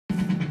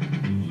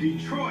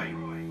Detroit.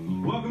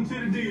 Welcome to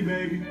the D,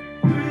 baby.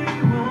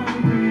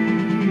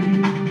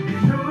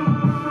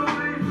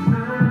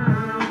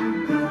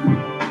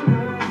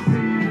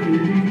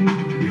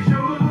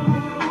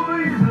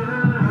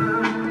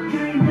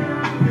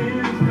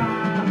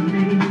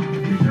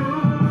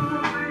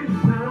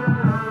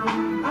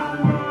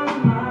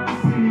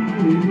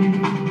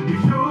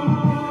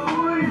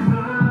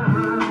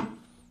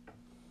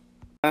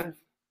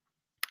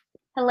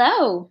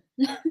 Hello.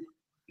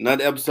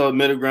 Another episode of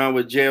Middle Ground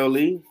with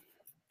JLE,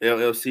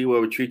 LLC,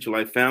 where we treat you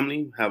like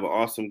family. Have an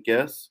awesome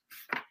guest.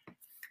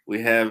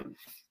 We have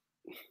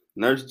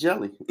Nurse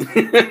Jelly,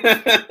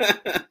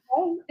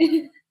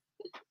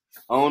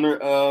 owner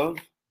of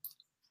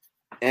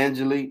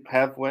Angelic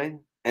Pathway.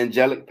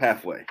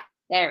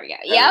 There we go.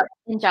 Yep.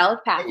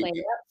 Angelic Pathway.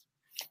 Yep.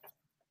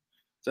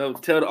 So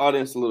tell the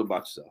audience a little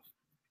about yourself.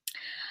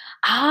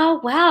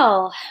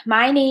 Well,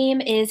 my name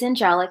is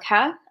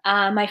Angelica.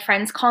 My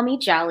friends call me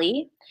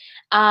Jelly,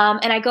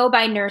 and I go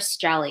by Nurse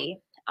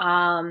Jelly.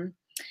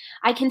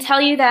 I can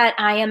tell you that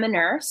I am a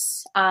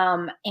nurse,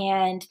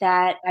 and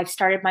that I've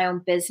started my own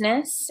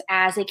business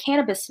as a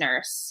cannabis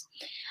nurse.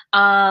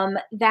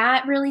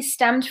 That really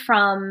stemmed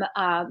from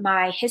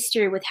my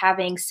history with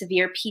having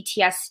severe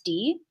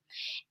PTSD.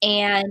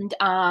 And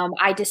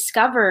I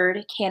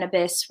discovered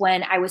cannabis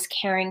when I was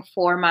caring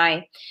for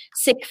my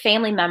sick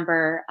family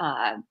member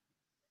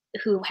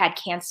who had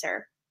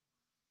cancer.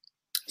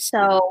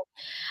 So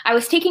I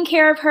was taking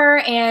care of her,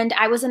 and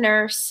I was a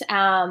nurse,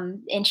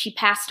 and she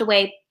passed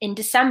away in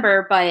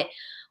December. But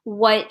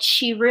what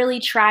she really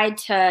tried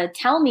to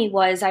tell me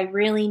was I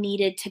really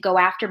needed to go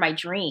after my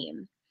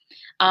dream.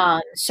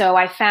 So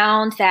I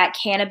found that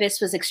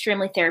cannabis was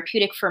extremely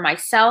therapeutic for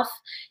myself.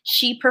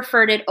 She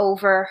preferred it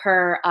over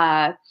her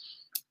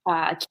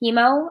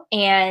chemo.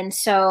 And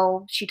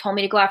so she told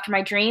me to go after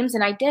my dreams,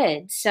 and I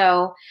did.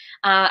 So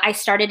I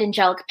started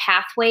Angelic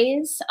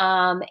Pathways,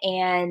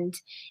 and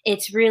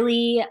it's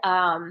really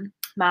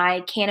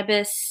my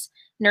cannabis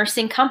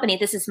nursing company.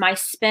 This is my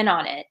spin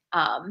on it.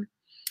 My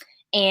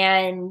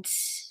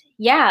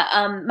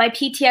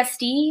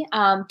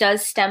PTSD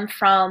does stem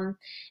from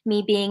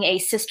me being a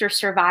sister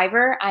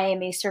survivor. I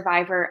am a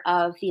survivor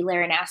of the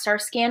Larry Nassar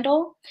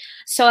scandal.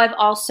 So I've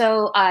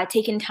also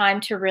taken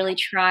time to really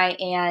try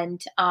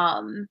and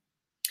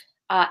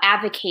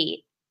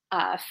advocate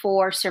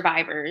for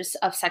survivors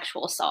of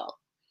sexual assault.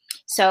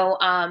 So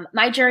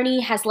my journey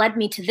has led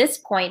me to this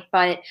point,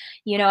 but,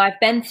 I've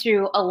been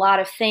through a lot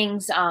of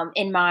things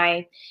in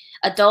my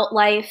adult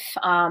life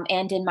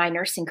and in my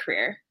nursing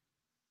career.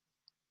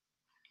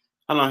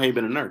 How long have you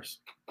been a nurse?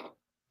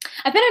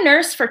 I've been a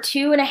nurse for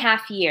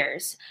 2.5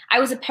 years. I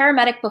was a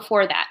paramedic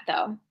before that,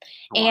 though.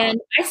 Wow.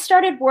 And I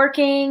started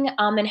working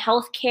in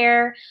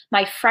healthcare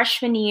my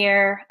freshman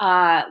year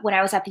when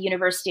I was at the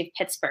University of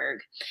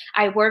Pittsburgh.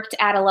 I worked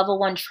at a level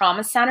 1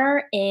 trauma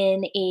center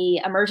in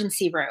a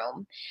emergency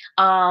room.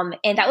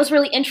 And that was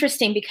really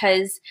interesting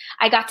because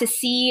I got to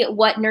see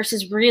what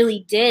nurses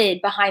really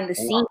did behind the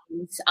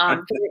scenes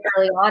very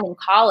early on in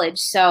college.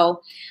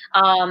 So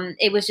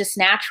it was just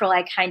natural.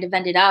 I kind of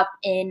ended up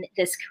in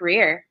this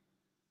career.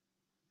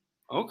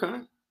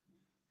 Okay.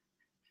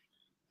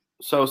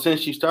 So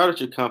since you started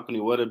your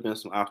company, what have been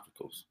some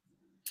obstacles?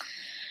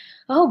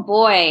 Oh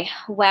boy.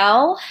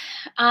 Well,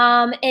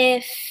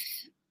 if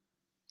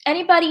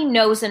anybody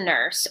knows a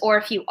nurse, or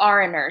if you are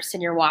a nurse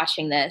and you're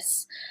watching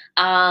this,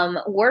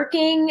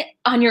 working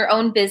on your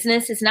own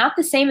business is not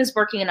the same as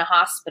working in a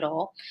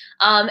hospital.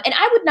 And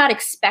I would not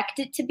expect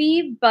it to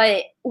be,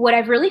 but what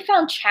I've really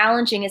found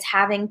challenging is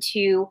having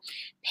to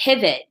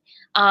pivot.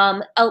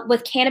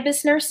 With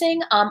cannabis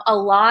nursing, a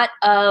lot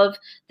of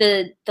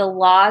the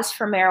laws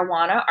for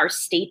marijuana are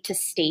state to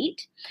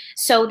state.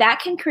 So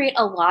that can create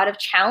a lot of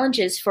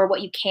challenges for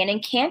what you can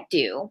and can't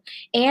do.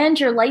 And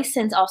your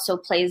license also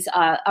plays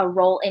a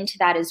role into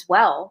that as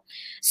well.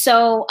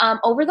 So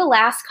over the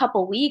last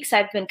couple weeks,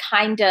 I've been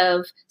kind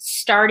of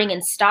starting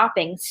and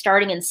stopping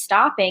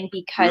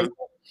because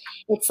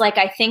it's like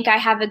I think I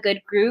have a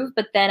good groove,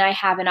 but then I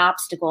have an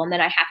obstacle and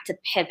then I have to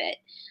pivot.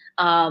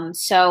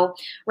 So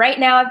right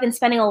now I've been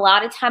spending a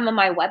lot of time on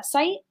my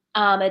website.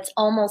 It's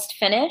almost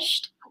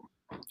finished.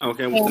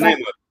 Okay. What's the name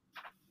of it?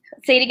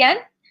 Say it again.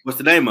 What's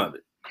the name of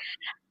it?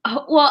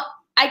 Well,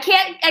 I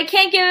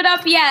can't give it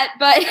up yet,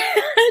 but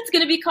it's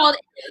going to be called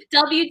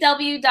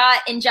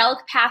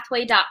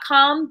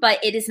www.angelicpathway.com,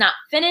 but it is not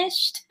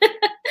finished.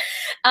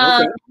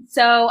 Okay.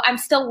 So I'm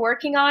still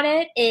working on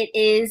it. It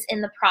is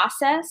in the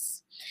process.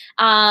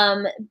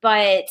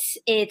 But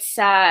it's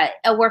a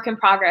work in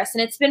progress,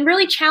 and it's been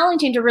really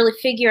challenging to really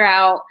figure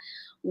out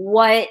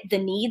what the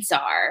needs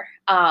are,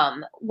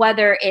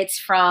 whether it's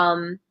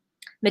from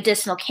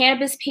medicinal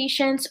cannabis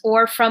patients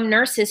or from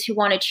nurses who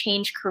want to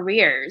change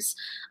careers.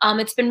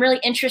 It's been really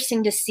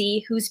interesting to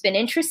see who's been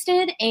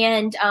interested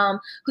and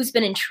who's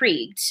been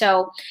intrigued.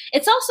 So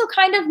it's also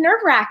kind of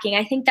nerve-wracking.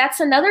 I think that's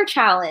another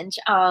challenge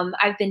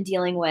I've been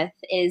dealing with,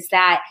 is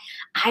that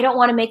I don't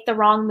want to make the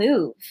wrong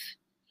move.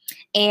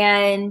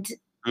 And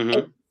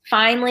it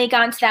finally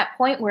gotten to that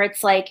point where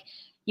it's like,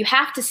 you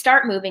have to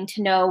start moving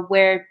to know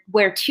where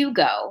to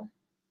go,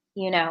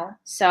 you know?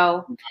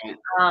 So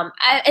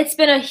it's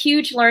been a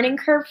huge learning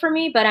curve for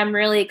me, but I'm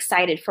really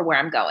excited for where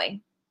I'm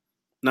going.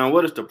 Now,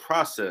 what is the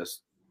process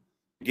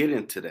to get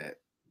into that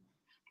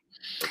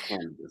for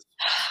cannabis?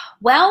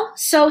 Well,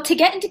 so to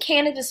get into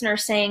cannabis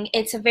nursing,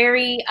 it's a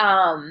very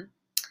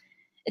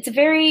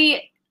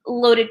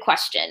loaded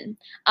question.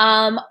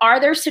 Are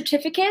there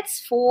certificates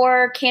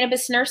for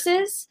cannabis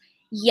nurses?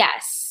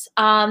 Yes,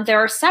 there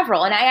are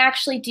several, and I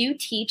actually do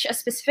teach a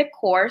specific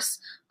course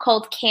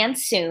called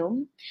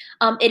CanSum.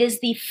 It is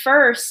the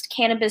first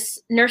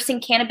nursing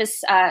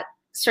cannabis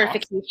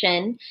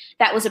certification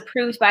that was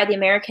approved by the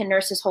American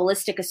Nurses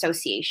Holistic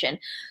Association.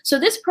 So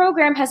this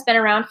program has been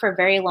around for a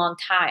very long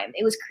time.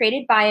 It was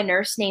created by a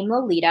nurse named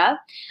Lolita.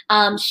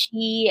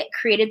 She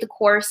created the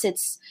course.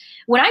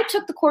 When I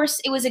took the course,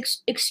 it was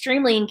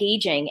extremely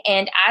engaging.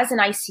 And as an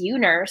ICU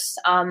nurse,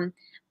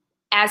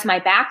 as my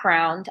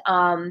background,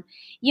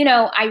 you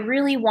know, I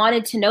really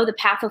wanted to know the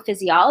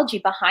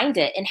pathophysiology behind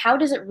it and how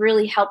does it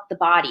really help the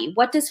body?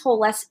 What does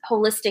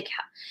holistic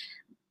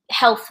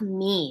health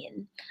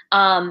mean?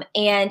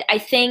 And I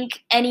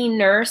think any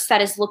nurse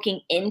that is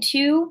looking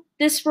into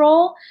this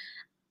role,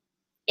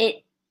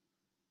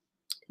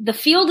 the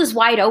field is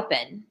wide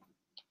open.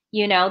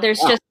 You know, there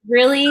are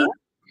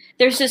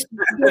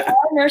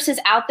nurses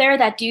out there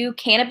that do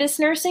cannabis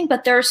nursing,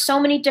 but there are so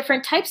many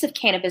different types of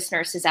cannabis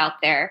nurses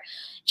out there.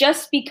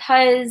 Just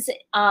because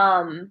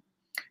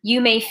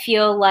you may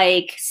feel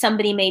like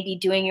somebody may be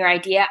doing your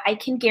idea, I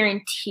can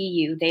guarantee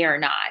you they are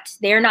not.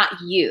 They're not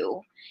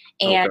you.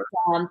 And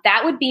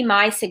that would be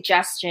my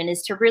suggestion,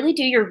 is to really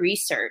do your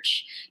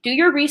research. Do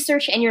your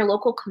research in your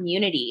local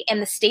community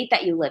and the state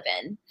that you live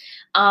in.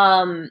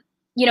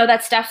 You know,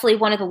 that's definitely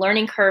one of the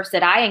learning curves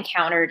that I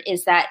encountered,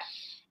 is that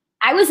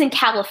I was in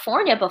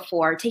California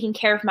before taking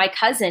care of my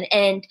cousin,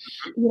 and,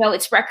 you know,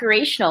 it's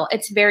recreational.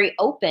 It's very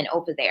open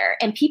over there,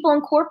 and people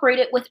incorporate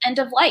it with end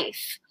of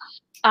life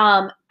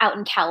out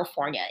in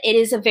California. It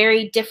is a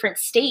very different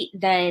state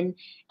than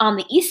on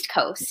the East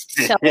Coast.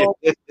 So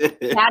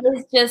that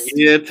is just...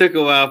 Yeah, it took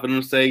a while for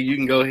them to say you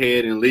can go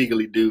ahead and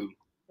legally do.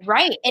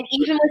 Right. And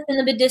even within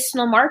the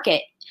medicinal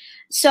market.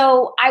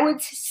 So I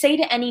would say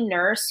to any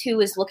nurse who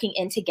is looking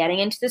into getting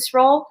into this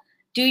role,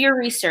 do your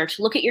research,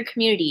 look at your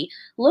community,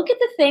 look at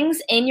the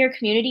things in your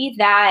community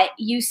that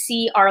you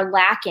see are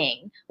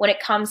lacking when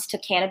it comes to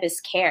cannabis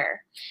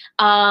care.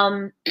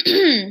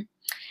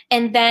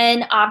 And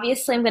then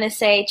obviously I'm going to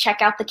say,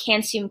 check out the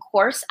CanSum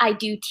course. I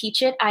do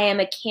teach it. I am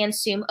a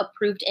CanSum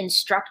approved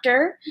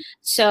instructor.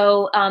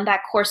 So that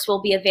course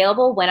will be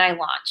available when I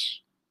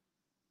launch.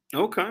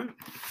 Okay.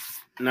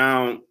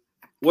 Now,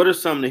 what are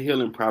some of the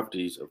healing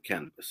properties of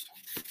cannabis?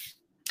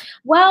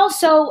 Well,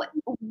 so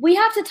we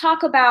have to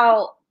talk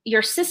about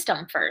your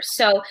system first.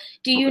 So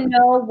do you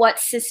know what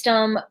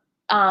system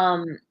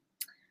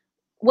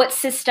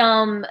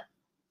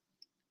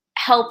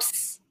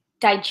helps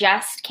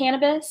digest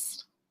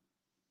cannabis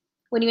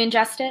when you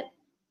ingest it?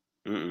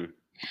 Mm-mm.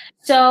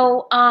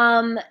 So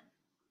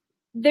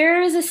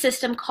there is a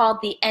system called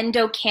the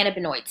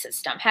endocannabinoid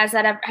system. Have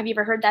you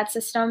ever heard that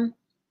system?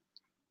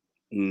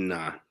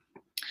 Nah.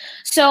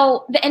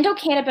 So the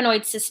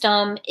endocannabinoid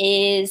system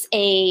is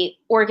a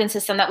organ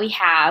system that we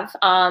have.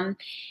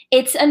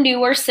 It's a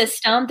newer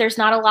system. There's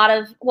not a lot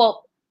of,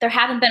 there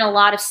haven't been a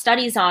lot of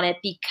studies on it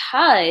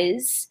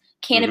because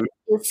cannabis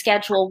is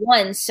Schedule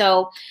I.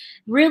 So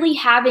really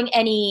having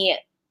any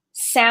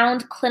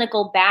sound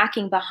clinical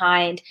backing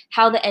behind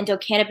how the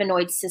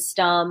endocannabinoid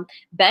system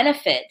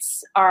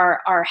benefits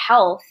our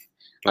health,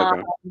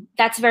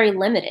 that's very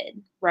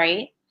limited,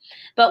 right?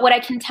 But what I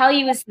can tell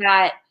you is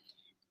that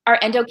our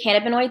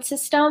endocannabinoid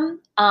system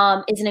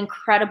is an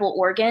incredible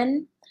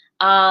organ.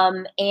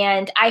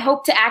 And I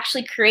hope to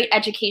actually create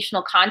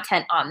educational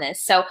content on this.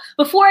 So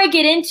before I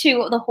get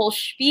into the whole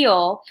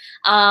spiel,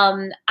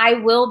 I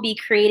will be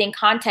creating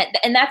content.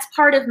 And that's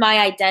part of my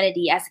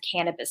identity as a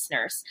cannabis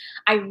nurse.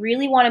 I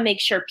really want to make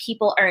sure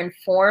people are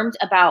informed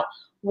about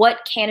how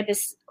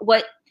cannabis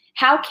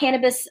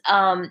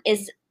I'm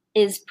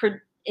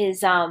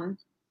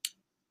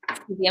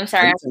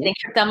sorry, I'm getting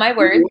tripped on my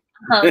words.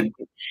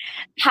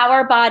 How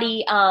our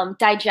body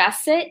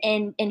digests it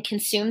and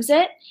consumes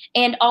it,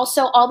 and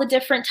also all the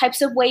different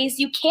types of ways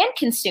you can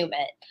consume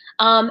it.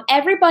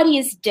 Everybody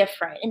is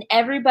different, and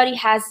everybody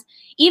has,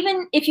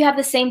 even if you have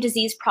the same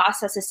disease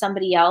process as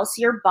somebody else,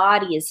 your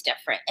body is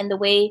different, and the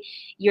way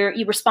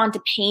you respond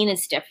to pain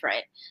is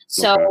different.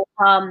 So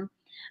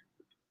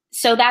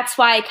so that's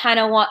why I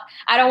don't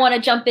want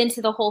to jump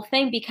into the whole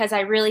thing, because I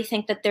really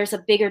think that there's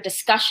a bigger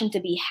discussion to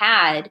be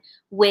had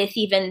with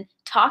even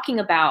talking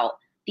about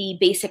the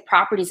basic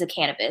properties of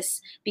cannabis,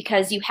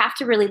 because you have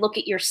to really look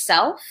at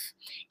yourself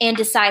and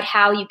decide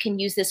how you can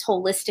use this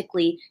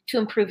holistically to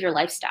improve your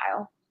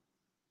lifestyle.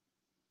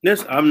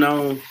 This I've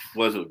known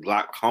was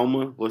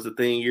glaucoma was the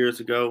thing years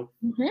ago.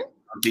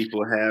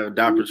 People have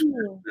doctors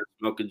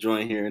smoke a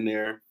joint here and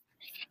there.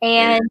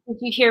 And did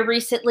you hear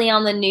recently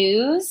on the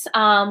news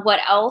what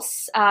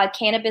else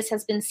cannabis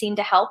has been seen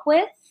to help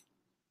with?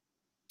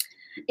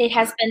 It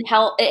has been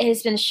It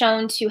has been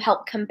shown to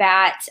help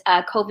combat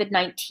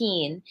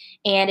COVID-19,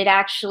 and it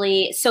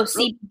actually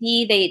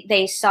CBD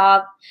they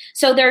saw.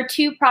 So there are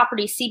two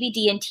properties,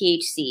 CBD and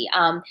THC.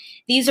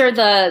 These are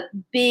the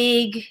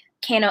big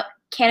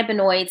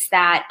cannabinoids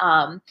that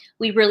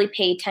we really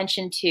pay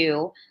attention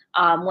to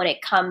when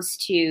it comes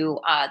to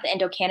the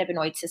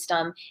endocannabinoid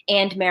system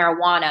and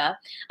marijuana.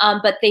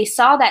 But they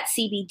saw that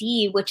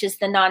CBD, which is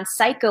the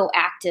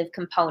non-psychoactive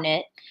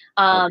component,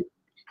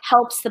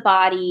 helps the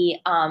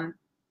body.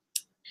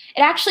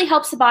 It actually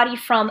helps the body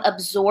from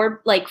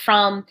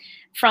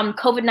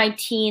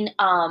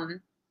COVID-19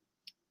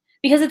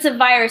 because it's a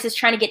virus. It's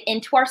trying to get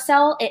into our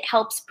cell. It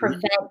helps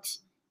prevent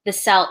the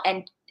cell,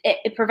 and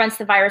it prevents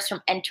the virus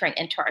from entering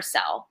into our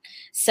cell.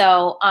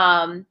 So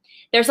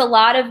there's a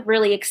lot of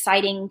really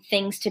exciting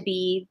things to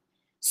be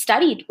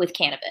studied with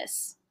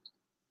cannabis.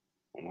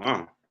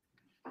 Wow.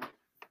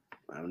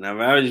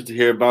 Whenever I used to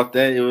hear about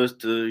that, it was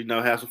to,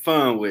 have some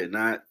fun with,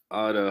 not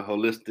all the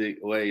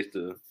holistic ways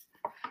to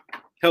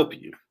help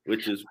you,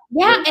 which is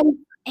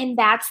and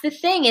that's the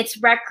thing. It's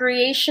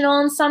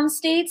recreational in some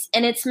states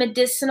and it's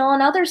medicinal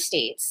in other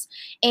states.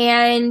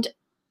 And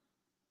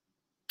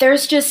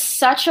there's just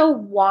such a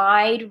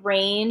wide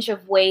range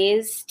of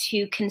ways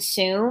to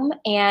consume.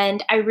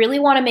 And I really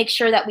want to make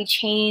sure that we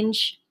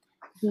change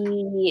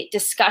the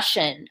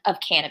discussion of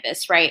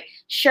cannabis, right?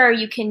 Sure,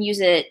 you can use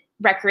it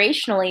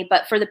recreationally,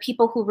 but for the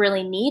people who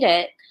really need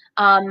it,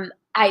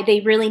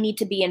 they really need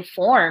to be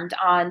informed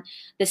on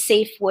the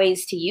safe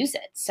ways to use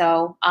it.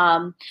 So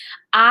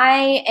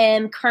I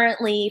am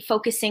currently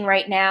focusing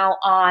right now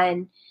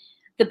on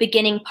the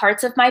beginning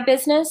parts of my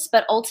business,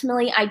 but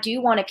ultimately I do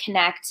want to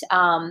connect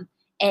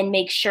and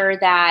make sure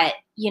that,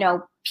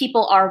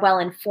 people are well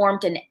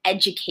informed and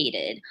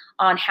educated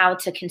on how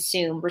to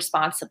consume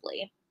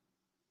responsibly.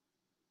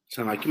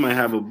 Sound like you might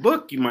have a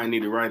book you might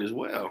need to write as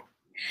well.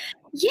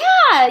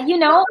 Yeah,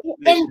 and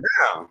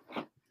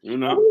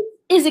it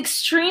is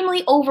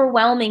extremely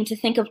overwhelming to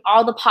think of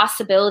all the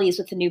possibilities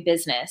with a new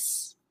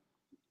business.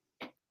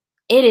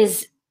 It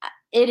is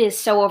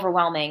so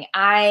overwhelming.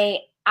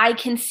 I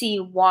can see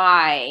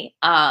why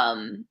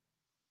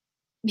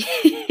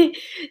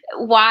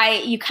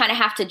why you kind of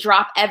have to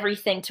drop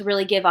everything to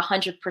really give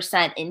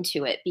 100%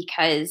 into it,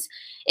 because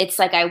it's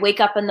like I wake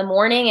up in the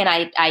morning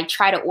and I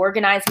try to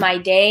organize my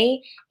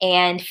day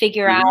and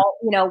figure out,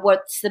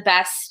 what's the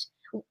best,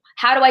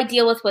 how do I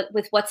deal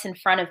with what's in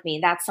front of me?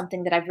 That's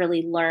something that I've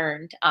really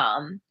learned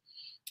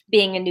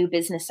being a new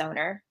business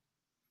owner.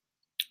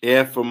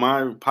 Yeah, for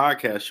my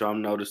podcast show,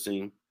 I'm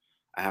noticing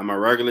I have my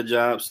regular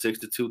job, 6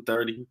 to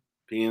 2:30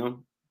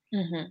 p.m.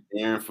 Mm-hmm.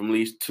 And from at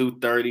least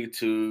 2:30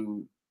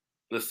 to,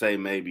 let's say,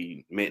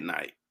 maybe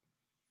midnight,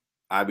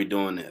 I'll be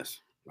doing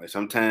this. Like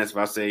sometimes if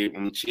I say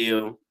I'm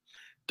chill,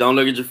 don't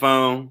look at your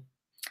phone.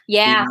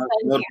 Yeah.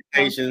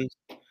 Notifications.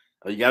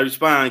 You got to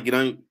respond, get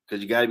on,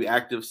 because you got to be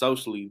active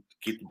socially to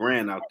keep the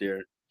brand out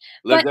there.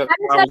 But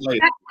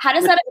how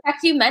does that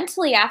affect you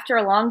mentally after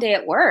a long day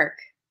at work?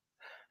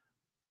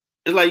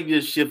 It's like you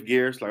just shift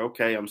gears. Like,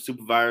 okay, I'm a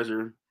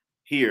supervisor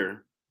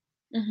here.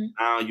 Mm-hmm.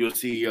 Now you're a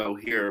CEO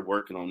here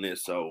working on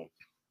this. So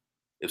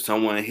if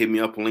someone hit me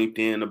up on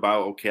LinkedIn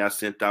about, okay, I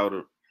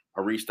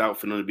reached out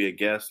for them to be a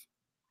guest,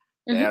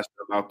 they asked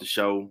about the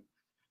show,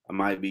 I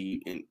might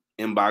be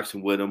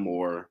inboxing with them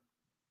or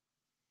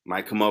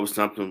might come up with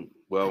something.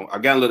 Well, I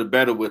got a little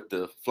better with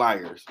the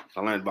flyers.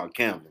 I learned about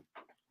Canva.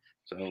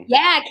 So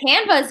yeah,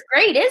 Canva is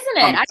great, isn't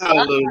it? I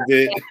love a little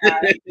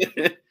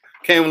bit.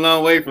 Came a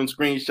long way from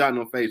screenshotting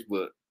on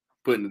Facebook,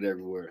 putting it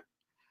everywhere.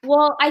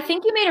 Well, I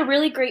think you made a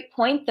really great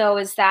point, though,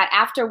 is that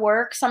after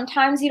work,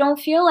 sometimes you don't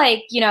feel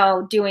like,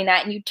 doing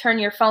that and you turn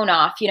your phone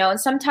off, and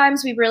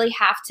sometimes we really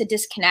have to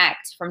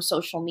disconnect from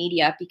social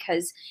media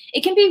because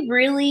it can be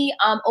really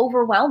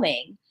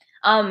overwhelming.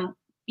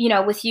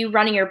 With you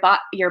running your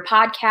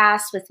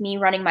podcast, with me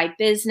running my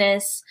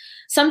business,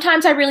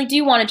 sometimes I really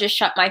do want to just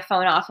shut my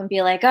phone off and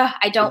be like, oh,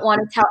 I don't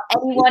want to tell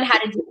anyone how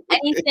to do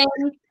anything.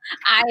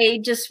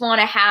 I just want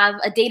to have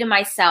a day to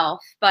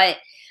myself. But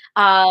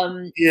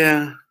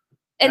yeah.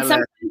 And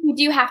sometimes you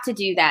do have to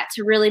do that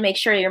to really make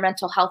sure your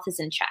mental health is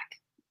in check.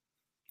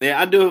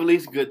 Yeah, I do at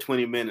least a good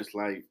 20 minutes,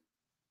 like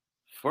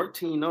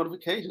 14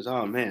 notifications.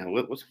 Oh man,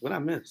 what I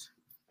miss?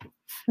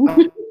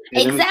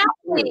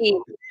 Exactly.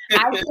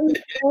 I can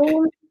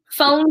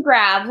phone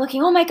grab,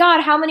 looking. Oh my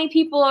God, how many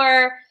people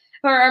are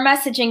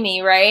messaging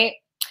me? Right?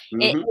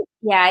 Mm-hmm.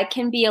 It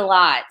can be a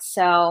lot.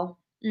 So.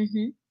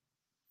 Mm-hmm.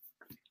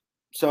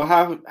 So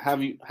how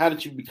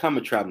did you become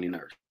a traveling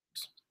nurse?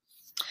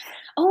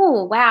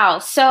 Oh, wow.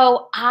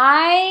 So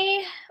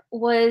I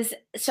was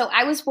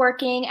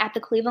working at the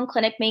Cleveland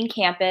Clinic main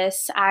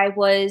campus. I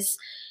was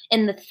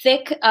in the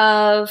thick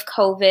of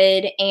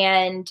COVID,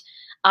 and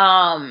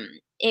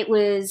it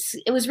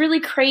was really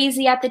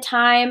crazy at the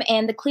time,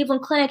 and the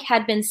Cleveland Clinic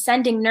had been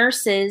sending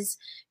nurses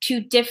to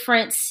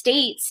different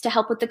states to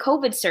help with the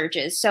COVID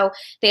surges. So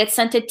they had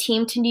sent a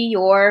team to New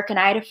York, and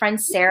I had a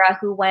friend, Sarah,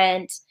 who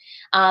went.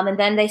 And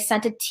then they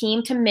sent a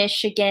team to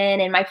Michigan,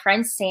 and my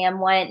friend Sam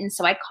went. And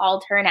so I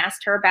called her and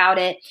asked her about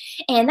it.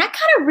 And that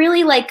kind of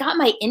really like got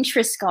my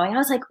interest going. I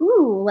was like,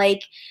 ooh,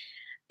 like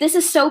this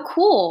is so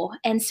cool.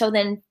 And so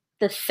then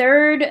the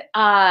third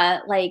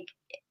but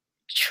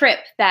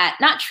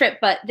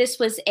this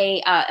was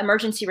a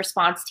emergency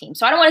response team.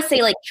 So I don't want to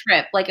say like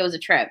trip, like it was a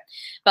trip,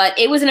 but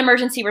it was an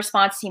emergency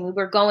response team. We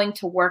were going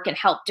to work and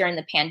help during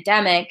the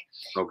pandemic.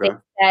 Okay. They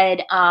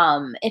said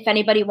if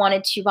anybody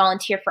wanted to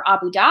volunteer for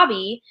Abu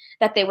Dhabi,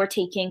 that they were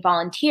taking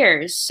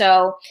volunteers.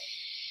 So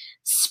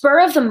spur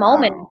of the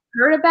moment,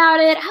 heard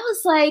about it. I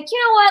was like, you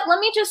know what? Let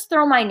me just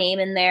throw my name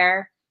in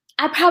there.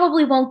 I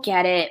probably won't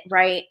get it,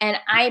 right? And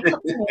I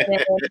put my name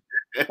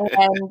in,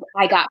 and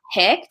I got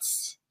picked.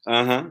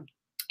 Uh-huh.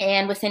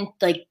 And within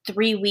like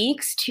 2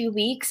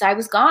 weeks, I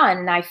was gone,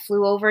 and I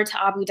flew over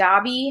to Abu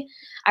Dhabi.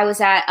 I was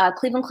at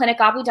Cleveland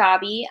Clinic Abu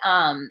Dhabi,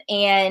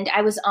 and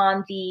I was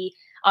on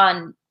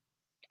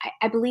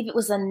I believe it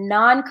was a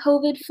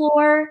non-COVID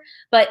floor,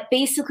 but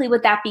basically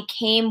what that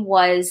became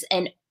was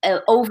an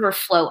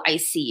overflow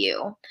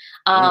ICU.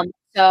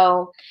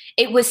 So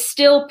it was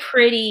still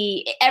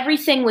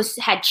everything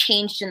had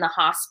changed in the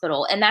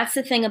hospital. And that's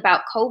the thing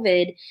about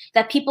COVID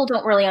that people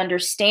don't really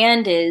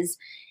understand is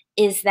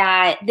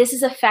that this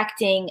is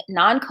affecting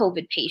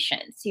non-COVID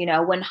patients. You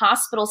know, when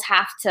hospitals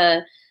have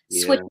to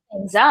switch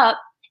things up,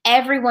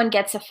 everyone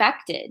gets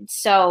affected.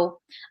 So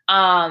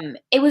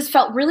it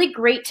felt really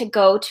great to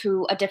go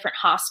to a different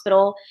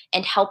hospital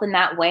and help in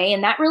that way.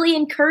 And that really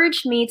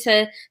encouraged me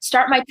to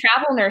start my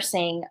travel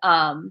nursing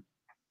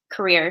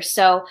career.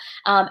 So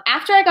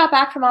after I got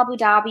back from Abu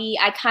Dhabi,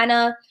 I kind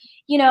of,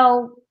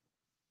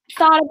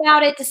 thought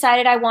about it,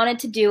 decided I wanted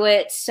to do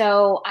it.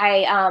 So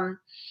I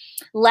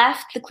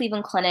left the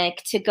Cleveland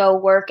Clinic to go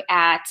work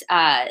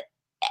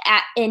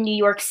in New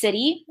York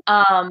City.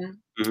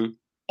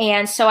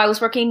 And so I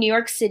was working in New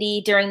York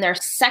City during their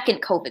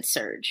second COVID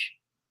surge.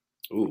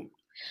 Ooh.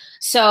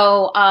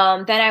 So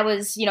then I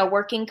was,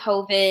 working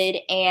COVID,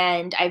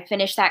 and I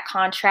finished that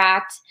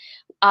contract.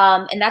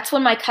 And that's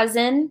when my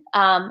cousin,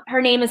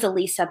 her name is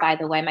Elisa, by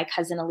the way, my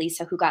cousin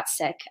Elisa, who got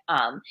sick.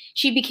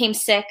 She became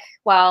sick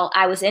while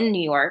I was in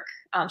New York.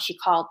 She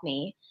called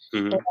me.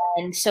 Mm-hmm.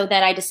 And so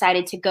then I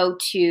decided to go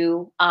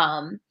to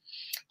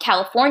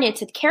California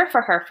to care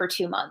for her for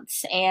 2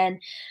 months. And,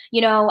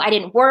 I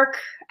didn't work.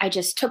 I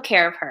just took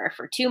care of her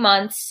for 2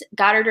 months,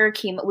 got her to her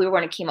chemo. We were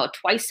going to chemo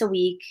twice a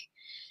week.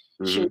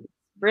 Mm-hmm. She was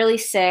really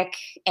sick.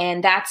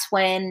 And that's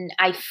when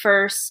I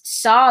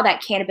first saw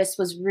that cannabis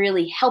was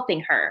really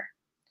helping her.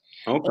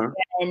 Okay.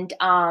 And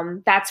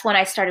that's when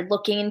I started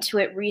looking into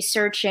it,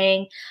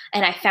 researching,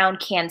 and I found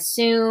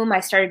CanSum.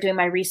 I started doing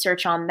my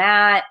research on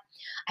that.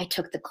 I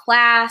took the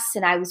class,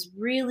 and I was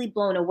really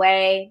blown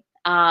away.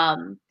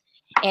 And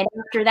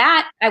after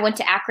that, I went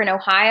to Akron,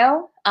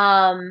 Ohio.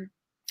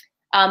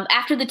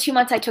 After the 2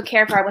 months I took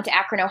care of her, I went to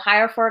Akron,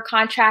 Ohio for a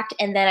contract,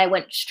 and then I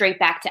went straight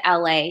back to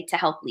LA to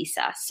help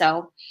Lisa.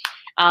 So,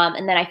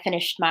 and then I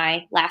finished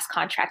my last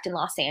contract in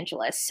Los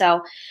Angeles.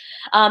 So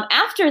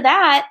after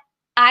that,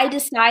 I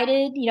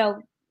decided,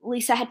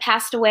 Lisa had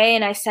passed away,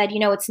 and I said,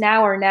 it's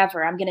now or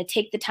never. I'm going to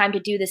take the time to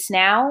do this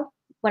now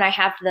when I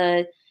have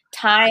the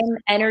time,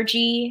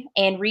 energy,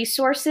 and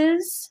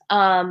resources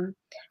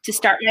to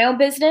start my own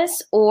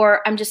business,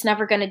 or I'm just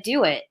never going to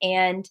do it.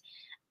 And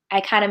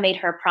I kind of made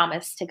her a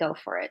promise to go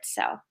for it.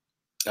 So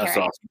that's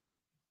awesome.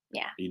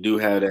 Yeah. You do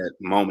have that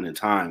moment in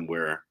time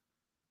where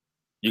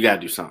you got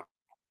to do something.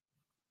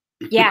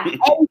 Yeah.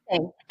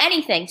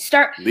 Anything.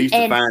 Start. At least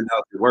to find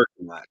out you're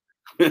working on it.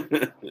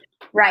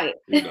 Right.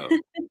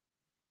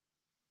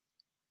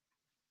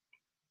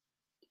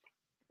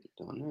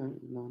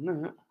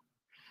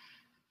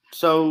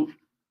 So,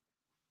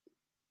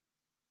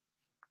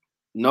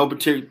 no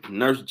particular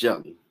Nurse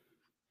Jelly.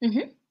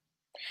 Mm-hmm.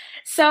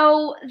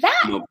 So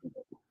that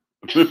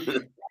kind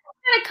of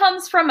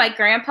comes from my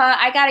grandpa.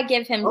 I got to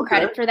give him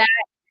credit for that.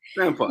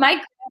 Grandpa.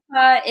 My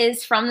grandpa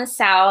is from the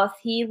South.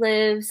 He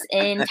lives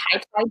in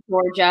Tye,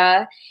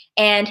 Georgia,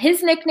 and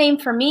his nickname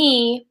for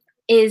me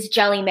is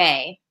Jelly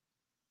May.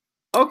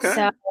 Okay.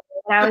 So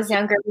when I was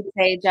younger, we'd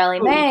say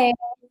Jelly May,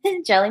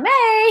 Jelly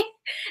May.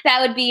 That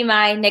would be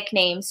my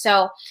nickname.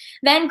 So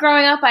then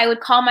growing up, I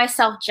would call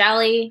myself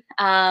Jelly.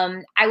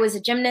 I was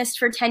a gymnast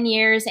for 10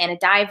 years and a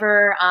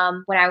diver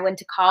when I went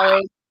to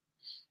college.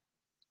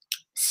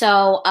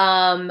 So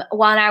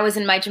when I was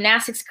in my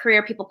gymnastics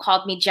career, people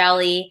called me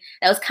Jelly.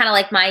 That was kind of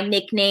like my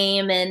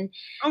nickname. And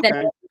then I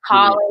went to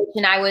college,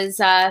 and I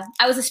was a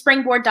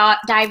springboard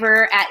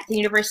diver at the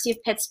University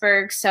of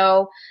Pittsburgh.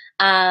 So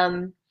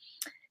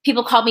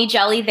people called me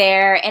Jelly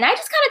there, and I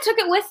just kind of took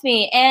it with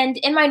me. And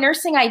in my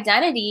nursing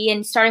identity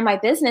and starting my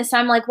business,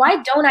 I'm like,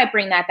 why don't I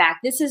bring that back?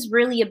 This is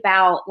really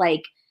about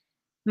like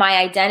my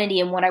identity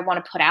and what I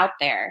want to put out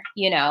there,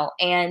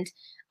 And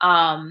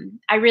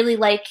I really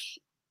like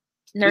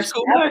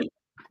nursing.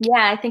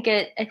 Yeah, I think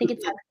it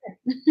sounds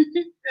good.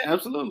 Yeah,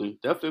 absolutely.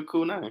 Definitely a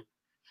cool name.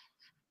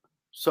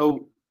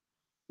 So,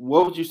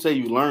 what would you say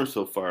you learned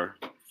so far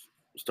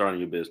starting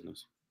your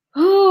business?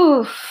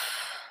 Ooh,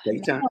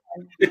 Take time.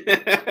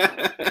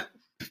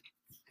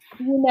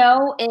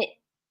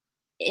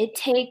 it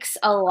takes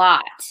a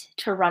lot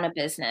to run a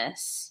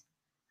business.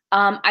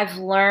 I've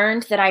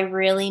learned that I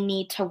really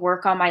need to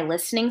work on my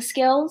listening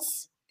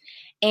skills.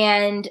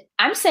 And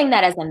I'm saying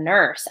that as a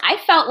nurse. I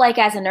felt like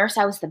as a nurse,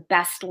 I was the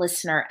best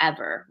listener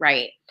ever,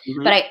 right?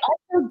 But Mhm. I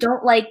also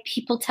don't like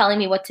people telling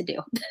me what to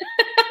do.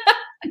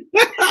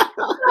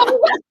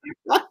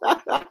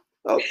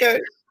 Okay.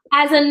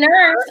 As a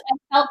nurse,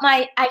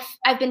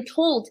 I've been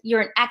told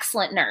you're an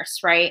excellent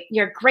nurse, right?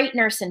 You're a great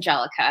nurse,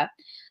 Angelica.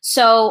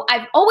 So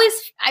I've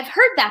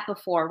heard that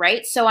before,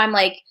 right? So I'm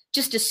like,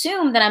 just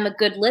assume that I'm a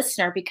good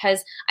listener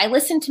because I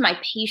listen to my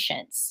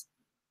patients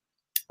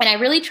and I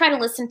really try to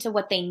listen to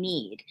what they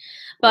need.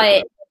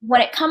 Okay. But when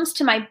it comes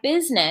to my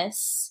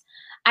business,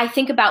 I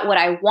think about what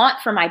I want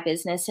for my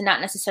business and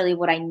not necessarily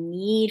what I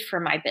need for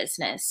my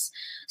business.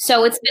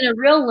 So it's been a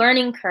real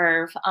learning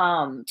curve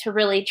to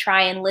really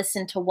try and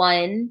listen to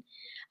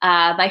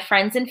my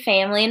friends and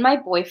family and my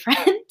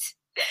boyfriend,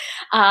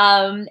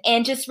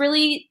 and just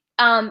really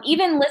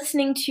even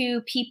listening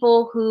to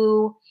people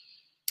who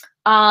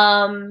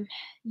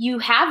you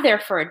have there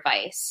for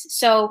advice.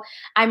 So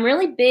I'm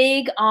really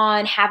big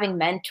on having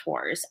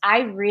mentors.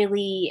 I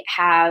really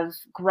have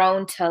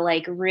grown to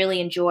like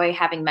really enjoy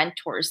having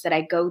mentors that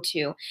I go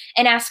to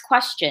and ask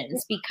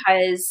questions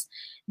because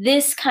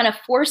this kind of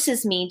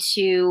forces me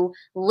to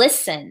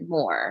listen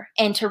more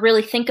and to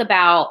really think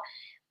about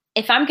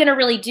if I'm going to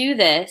really do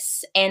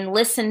this and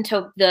listen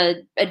to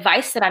the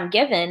advice that I'm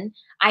given,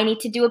 I need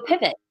to do a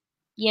pivot,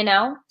 you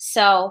know?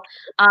 So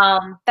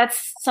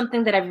that's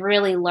something that I've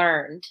really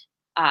learned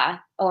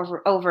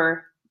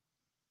over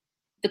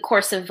the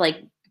course of like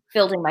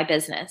building my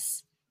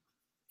business.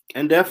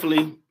 And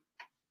definitely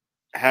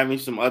having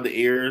some other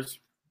ears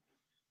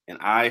and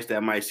eyes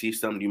that might see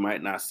something you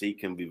might not see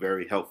can be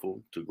very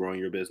helpful to growing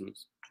your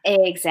business.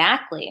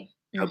 Exactly.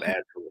 Help Mhm.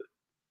 add to it.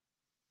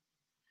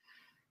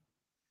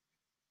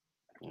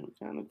 And we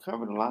kind of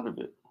covered a lot of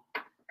it.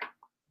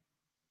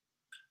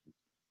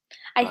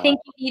 I think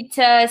you need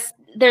to,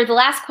 the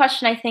last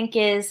question I think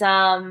is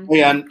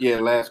Yeah,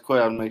 last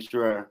question. I'll make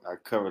sure I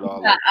covered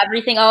all of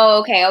everything. Oh,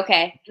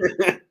 okay.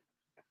 it.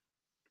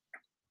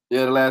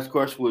 Yeah, the last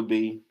question would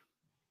be,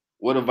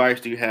 what advice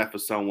do you have for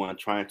someone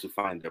trying to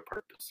find their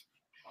purpose?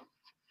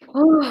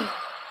 Ooh,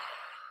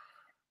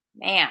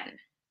 man.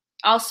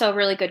 Also,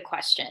 really good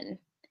question.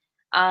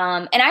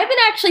 And I've been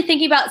actually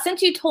thinking about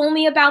since you told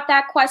me about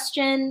that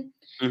question.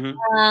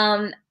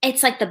 Mm-hmm.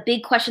 It's like the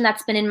big question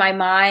that's been in my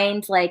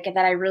mind, like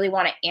that I really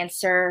want to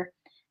answer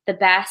the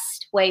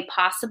best way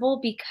possible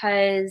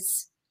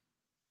because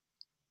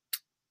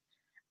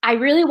I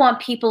really want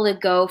people to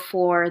go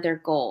for their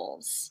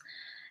goals.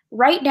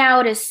 Right now,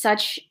 it is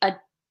such a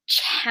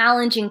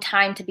challenging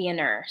time to be a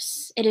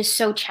nurse. It is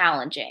so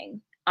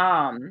challenging.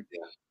 And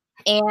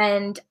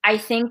I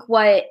think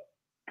what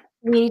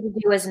we need to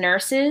do as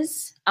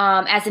nurses,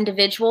 as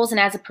individuals, and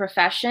as a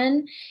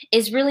profession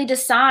is really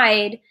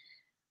decide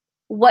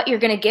what you're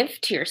going to give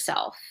to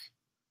yourself.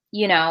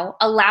 You know,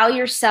 allow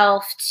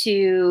yourself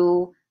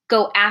to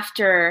go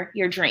after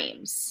your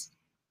dreams.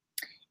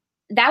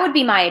 That would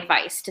be my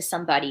advice to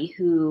somebody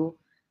who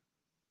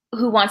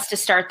wants to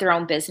start their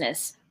own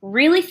business.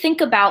 Really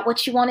think about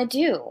what you want to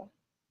do.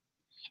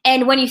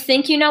 And when you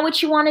think you know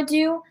what you want to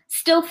do,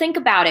 still think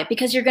about it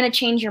because you're going to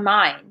change your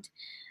mind.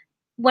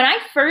 When I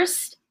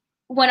first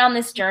went on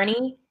this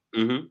journey,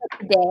 Mm-hmm.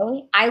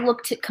 today, I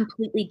looked at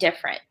completely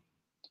different.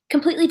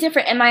 Completely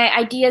different. And my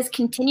ideas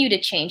continue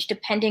to change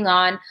depending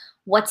on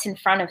what's in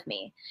front of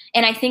me.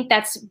 And I think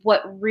that's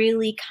what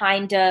really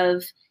kind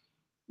of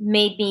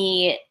made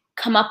me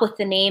come up with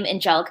the name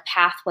Angelic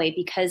Pathway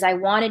because I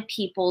wanted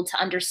people to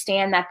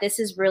understand that this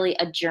is really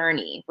a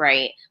journey,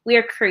 right? We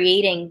are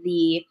creating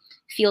the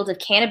field of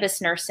cannabis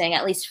nursing,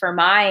 at least for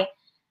my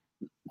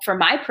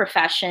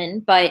profession,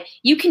 but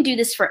you can do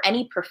this for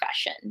any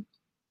profession.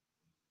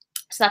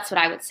 So that's what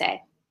I would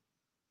say.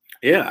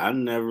 Yeah, I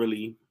never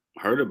really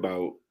heard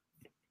about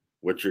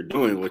what you're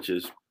doing, which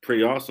is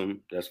pretty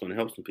awesome. That's going to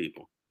help some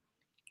people.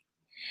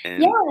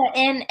 And Yeah,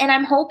 and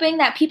I'm hoping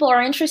that people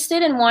are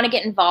interested and want to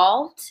get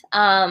involved.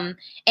 And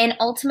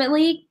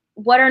ultimately,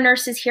 what are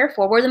nurses here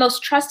for? We're the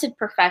most trusted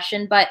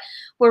profession, but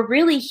we're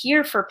really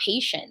here for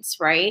patients,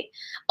 right?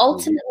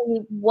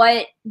 Ultimately,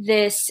 what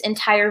this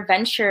entire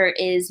venture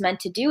is meant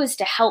to do is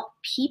to help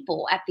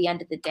people at the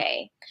end of the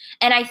day.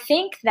 And I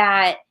think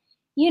that,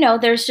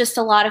 there's just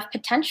a lot of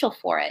potential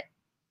for it.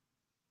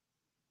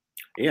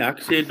 yeah, I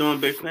can see it doing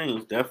big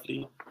things.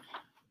 Definitely.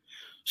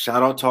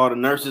 Shout out to all the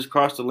nurses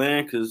across the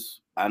land because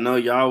I know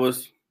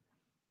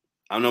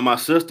I know my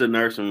sister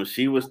nursing when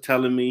she was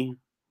telling me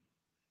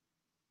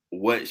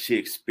what she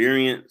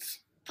experienced.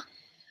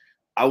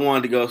 I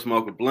wanted to go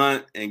smoke a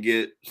blunt and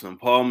get some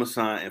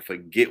Parmesan and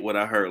forget what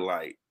I heard.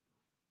 Like,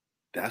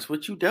 that's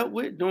what you dealt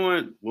with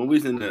when we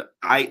was in the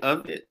eye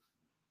of it.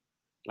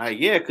 Like,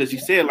 yeah, because you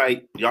said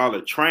like y'all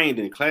are trained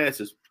in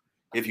classes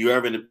if you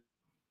ever in a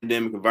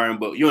pandemic environment,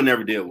 but you'll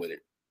never deal with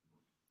it.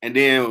 And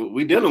then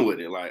we dealing with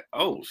it like,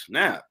 oh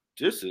snap,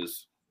 this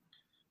is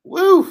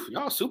woo,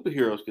 y'all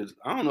superheroes, because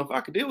I don't know if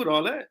I could deal with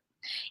all that.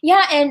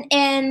 Yeah,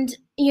 and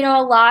you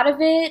know, a lot of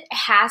it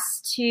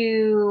has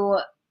to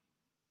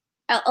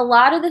a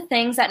lot of the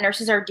things that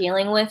nurses are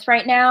dealing with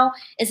right now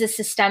is a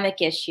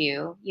systemic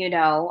issue. You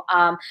know,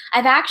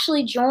 I've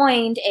actually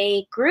joined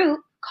a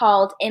group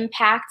called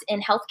Impact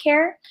in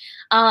Healthcare.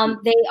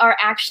 They are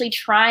actually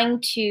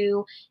trying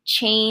to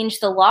change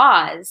the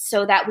laws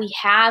so that we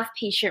have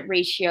patient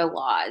ratio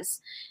laws.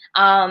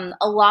 A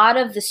lot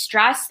of the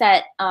stress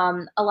that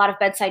a lot of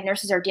bedside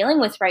nurses are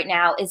dealing with right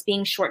now is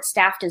being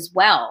short-staffed as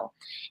well.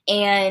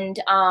 And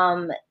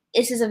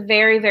this is a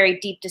very, very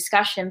deep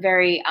discussion,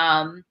 very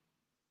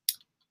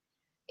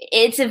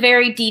it's a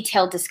very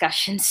detailed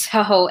discussion,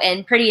 so,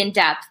 and pretty in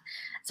depth,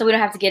 so we don't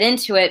have to get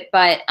into it.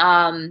 But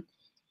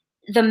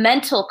the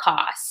mental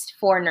cost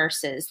for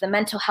nurses, the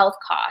mental health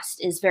cost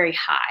is very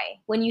high.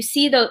 When you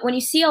see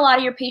a lot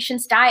of your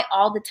patients die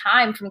all the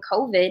time from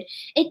COVID,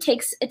 it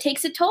takes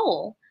a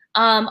toll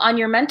on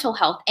your mental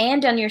health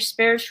and on your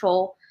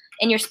spiritual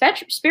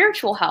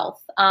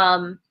health.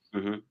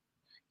 Mm-hmm.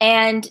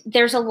 And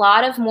there's a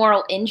lot of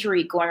moral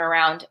injury going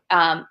around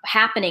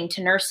happening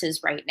to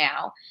nurses right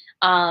now.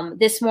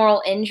 This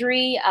moral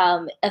injury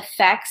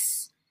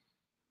affects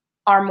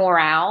our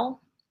morale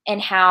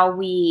and how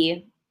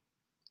we.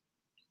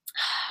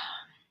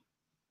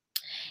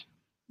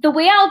 The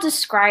way I'll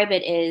describe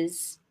it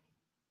is,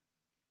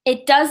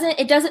 it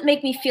doesn't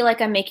make me feel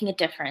like I'm making a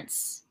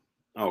difference.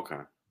 Okay.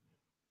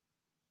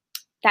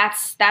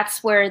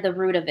 That's where the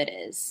root of it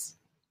is.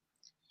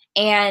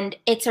 And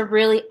it's a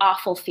really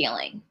awful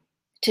feeling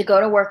to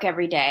go to work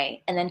every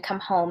day and then come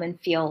home and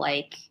feel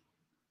like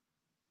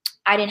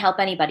I didn't help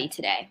anybody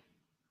today.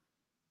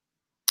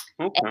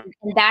 Okay.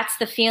 And that's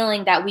the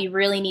feeling that we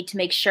really need to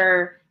make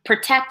sure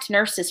protect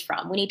nurses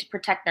from. We need to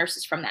protect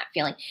nurses from that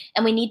feeling,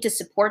 and we need to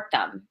support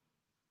them.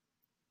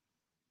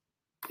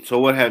 So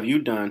what have you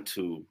done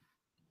to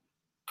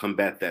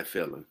combat that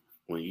feeling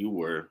when you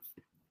were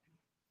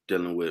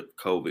dealing with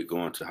COVID,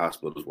 going to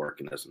hospitals,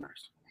 working as a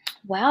nurse?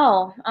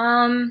 Well,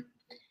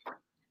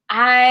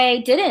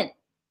 I didn't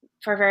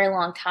for a very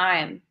long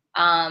time.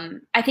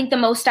 I think the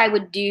most I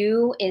would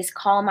do is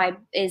call my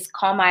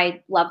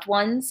loved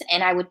ones,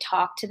 and I would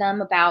talk to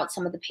them about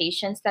some of the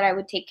patients that I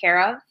would take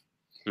care of.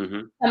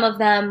 Mm-hmm. Some of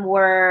them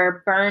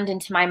were burned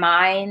into my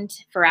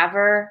mind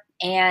forever,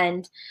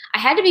 and I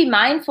had to be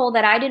mindful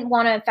that I didn't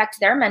want to affect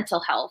their mental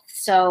health.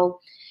 So,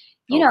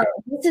 you know,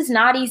 this is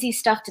not easy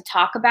stuff to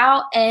talk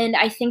about, and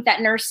I think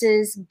that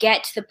nurses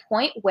get to the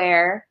point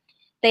where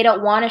they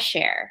don't want to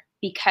share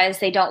because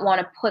they don't want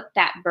to put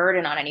that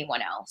burden on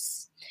anyone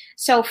else.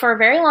 So for a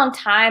very long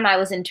time, I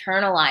was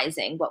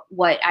internalizing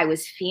what I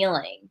was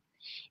feeling.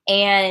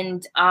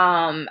 And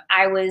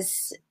I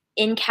was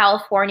in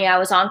California, I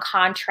was on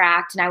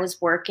contract and I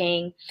was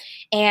working.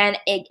 And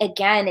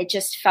it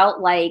just felt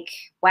like,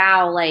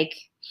 wow, like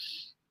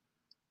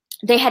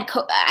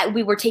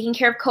we were taking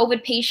care of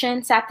COVID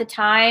patients at the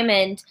time,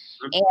 and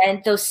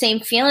those same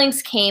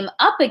feelings came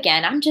up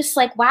again. I'm just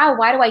like, wow,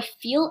 why do I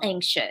feel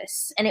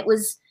anxious? And it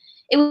was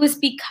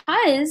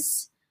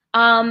because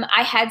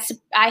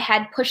I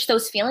had pushed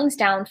those feelings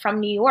down from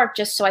New York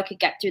just so I could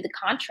get through the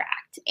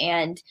contract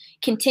and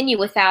continue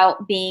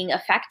without being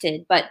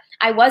affected. But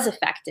I was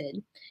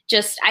affected,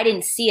 just I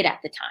didn't see it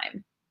at the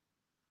time.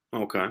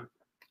 Okay.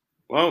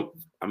 Well,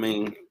 I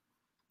mean,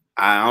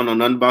 I don't know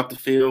nothing about the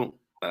field,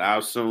 but I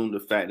assume the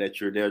fact that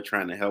you're there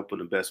trying to help in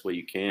the best way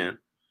you can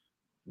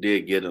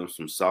did give them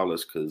some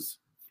solace, because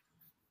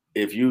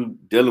if you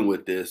dealing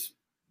with this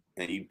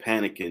and you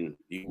panicking,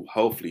 you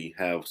hopefully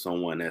have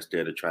someone that's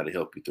there to try to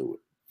help you through it.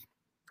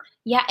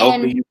 Yeah,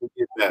 hopefully and you will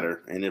get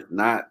better. And if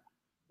not, at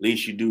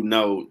least you do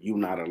know you're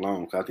not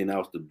alone. Because I think that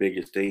was the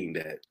biggest thing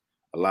that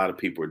a lot of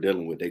people are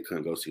dealing with. They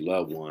couldn't go see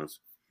loved ones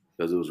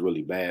because it was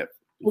really bad.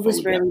 It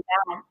was really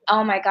bad.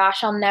 Oh my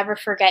gosh, I'll never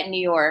forget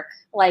New York.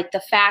 Like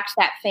the fact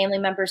that family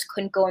members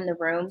couldn't go in the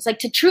rooms, like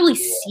to truly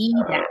see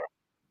that,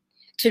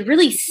 to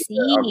really see.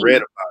 I read about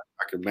it.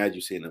 I can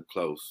imagine seeing up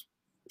close.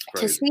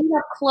 To see it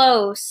up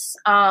close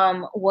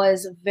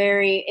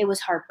it was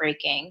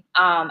heartbreaking.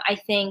 I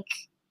think,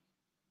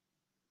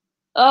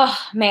 oh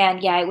man,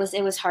 yeah, it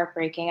was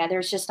heartbreaking.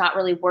 There's just not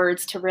really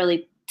words to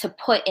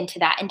put into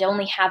that, and to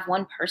only have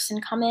one person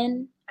come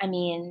in. I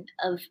mean,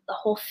 of the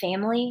whole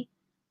family.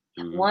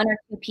 Mm-hmm. One or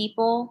two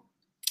people,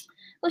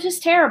 it was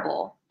just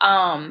terrible.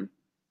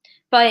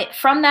 But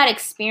from that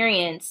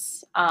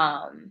experience,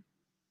 I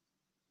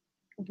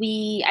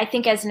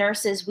think as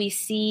nurses, we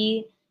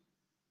see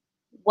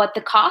what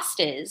the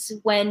cost is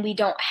when we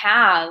don't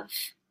have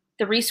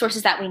the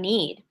resources that we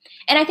need.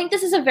 And I think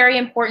this is a very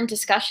important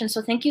discussion.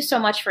 So thank you so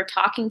much for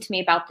talking to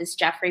me about this,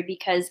 Jeffrey,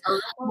 because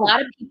a lot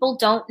of people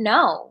don't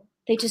know.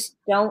 They just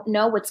don't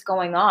know what's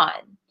going on.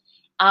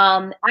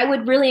 I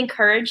would really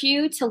encourage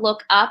you to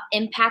look up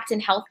Impact in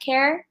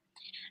Healthcare.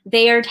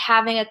 They are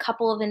having a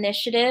couple of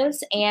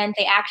initiatives, and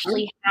they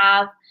actually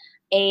have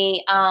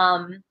a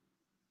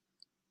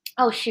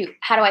oh shoot,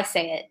 how do I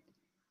say it?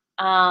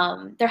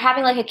 They're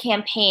having like a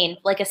campaign,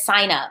 like a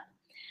sign up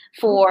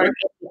for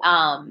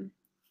oh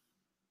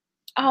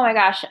my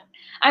gosh,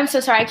 I'm so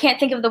sorry, I can't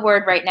think of the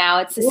word right now.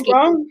 It's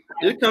escaping.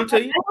 It'll come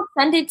to you. I will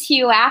send it to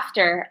you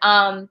after.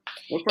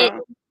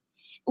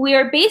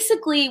 We're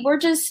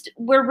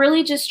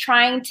really just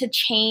trying to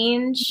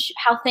change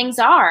how things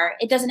are.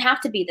 It doesn't have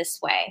to be this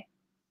way.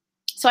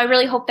 So I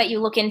really hope that you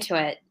look into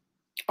it.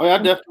 Oh, yeah, I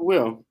definitely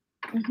will.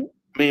 Mm-hmm.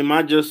 I mean,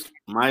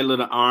 my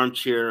little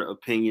armchair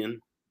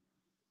opinion,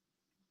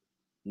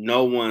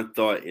 no one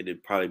thought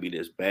it'd probably be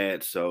this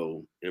bad.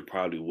 So it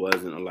probably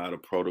wasn't a lot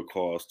of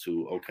protocols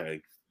to,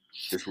 okay,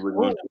 this is what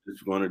we're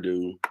going to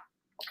do.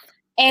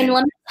 And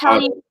let me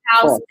tell you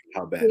how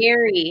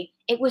scary.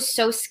 It was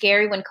so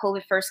scary when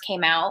COVID first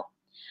came out.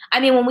 I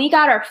mean, when we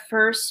got our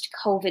first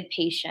COVID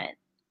patient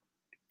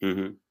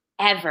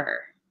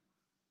ever,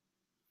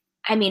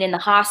 I mean, in the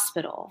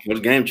hospital. It was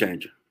a game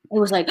changer. It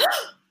was like,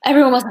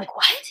 everyone was like,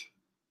 what?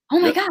 Oh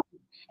my God.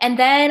 And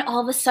then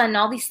all of a sudden,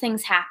 all these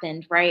things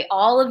happened, right?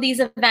 All of these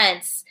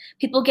events,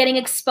 people getting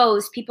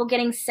exposed, people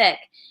getting sick.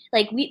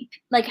 Like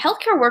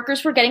healthcare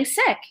workers were getting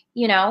sick,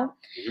 you know?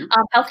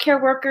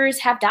 Healthcare workers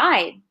have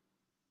died.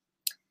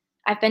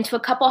 I've been to a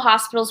couple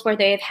hospitals where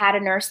they've had a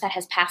nurse that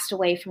has passed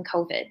away from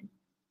COVID.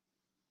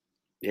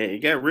 Yeah, it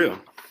got real.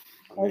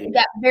 It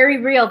got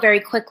very real very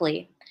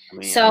quickly.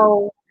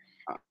 So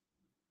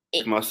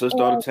my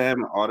sister all the time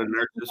and all the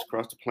nurses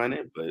across the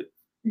planet, but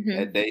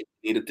that they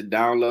needed to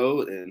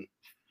download, and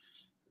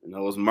it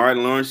was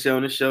Martin Lawrence show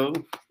on the show.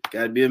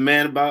 Gotta be a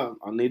man about,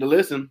 I need to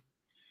listen.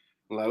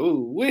 I'm like,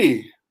 ooh,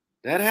 wee,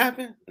 that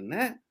happened and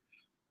that.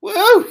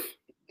 Woo!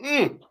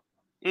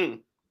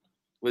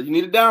 Well, you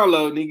need to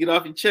download, you need to get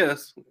off your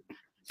chest.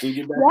 So you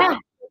get back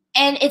out.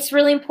 And it's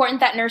really important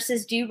that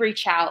nurses do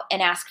reach out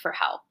and ask for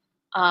help.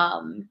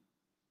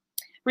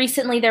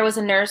 Recently, there was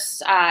a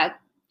nurse a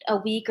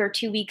week or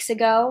 2 weeks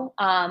ago,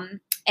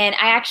 and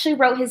I actually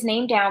wrote his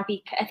name down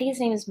because I think his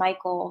name is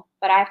Michael,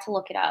 but I have to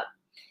look it up.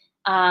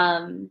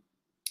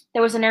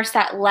 There was a nurse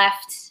that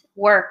left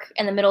work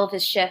in the middle of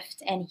his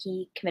shift, and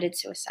he committed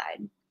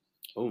suicide.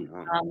 Oh,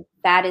 no.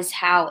 That is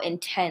how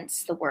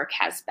intense the work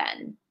has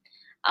been.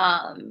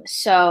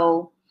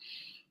 So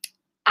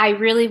I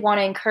really want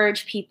to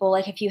encourage people,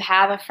 like if you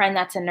have a friend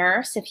that's a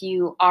nurse, if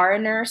you are a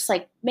nurse,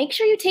 like make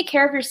sure you take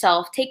care of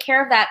yourself, take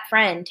care of that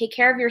friend, take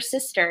care of your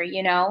sister,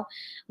 you know,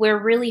 we're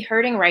really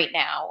hurting right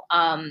now.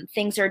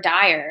 Things are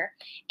dire.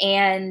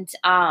 And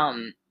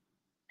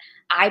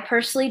I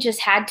personally just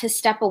had to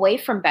step away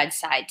from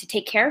bedside to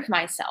take care of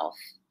myself,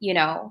 you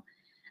know.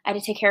 I had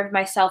to take care of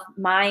myself,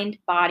 mind,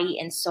 body,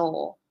 and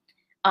soul.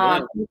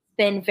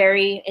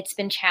 It's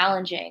been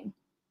challenging.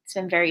 It's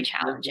been very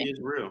challenging. It's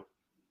real.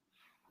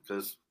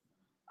 Because,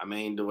 I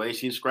mean, the way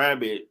she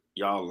described it,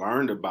 y'all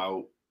learned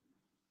about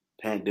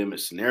pandemic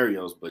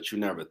scenarios, but you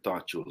never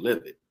thought you would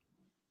live it.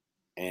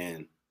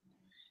 And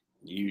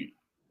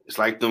it's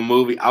like the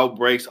movie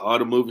Outbreaks, all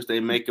the movies they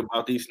make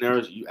about these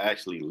scenarios, you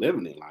actually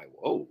living it. Like,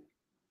 whoa,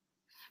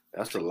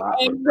 that's a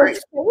lot. And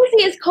what's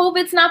crazy is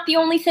COVID's not the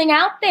only thing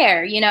out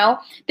there, you know?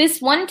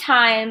 This one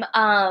time,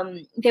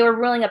 they were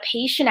ruling a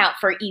patient out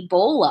for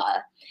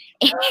Ebola.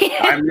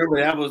 I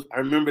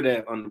remember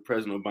that under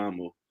President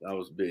Obama. That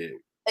was big.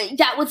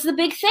 That was the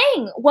big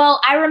thing. Well,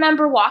 I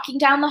remember walking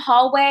down the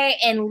hallway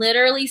and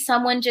literally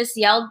someone just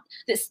yelled,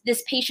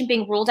 this patient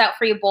being ruled out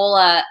for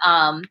Ebola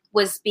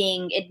was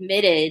being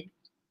admitted.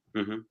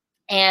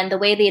 And the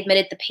way they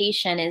admitted the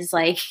patient is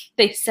like,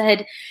 they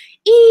said,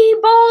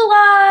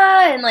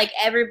 Ebola! And like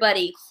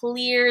everybody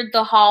cleared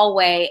the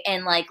hallway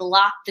and like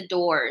locked the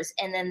doors.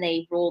 And then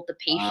they ruled the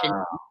patient.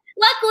 Wow.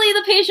 Luckily,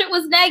 the patient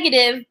was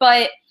negative,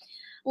 but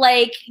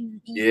like,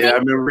 yeah, I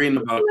remember reading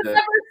about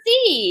that.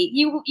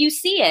 You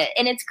see it,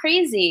 and it's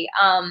crazy.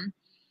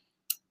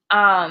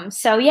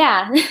 So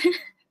yeah,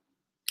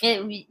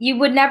 you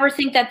would never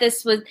think that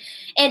this was.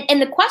 And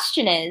the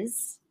question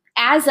is,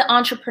 as an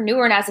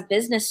entrepreneur and as a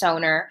business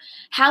owner,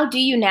 how do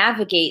you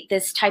navigate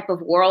this type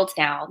of world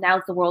now? Now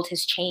that the world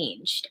has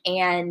changed,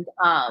 and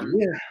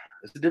yeah,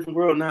 it's a different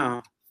world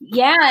now.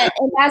 Yeah,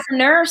 and as a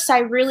nurse, I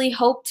really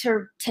hope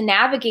to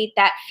navigate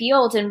that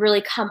field and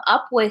really come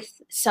up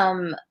with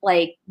some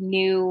like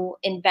new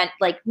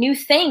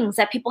things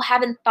that people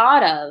haven't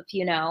thought of,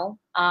 you know.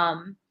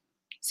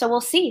 So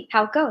we'll see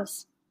how it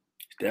goes.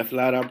 Definitely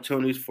a lot of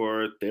opportunities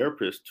for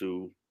therapists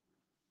to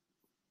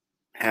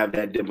have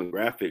that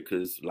demographic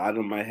because a lot of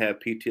them might have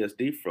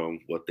PTSD from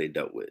what they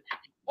dealt with.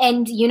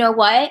 And you know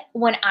what?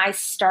 When I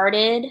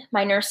started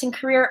my nursing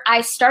career,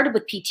 I started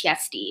with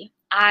PTSD.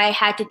 I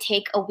had to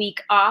take a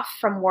week off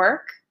from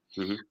work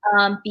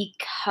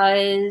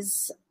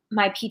because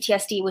my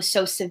PTSD was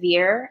so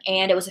severe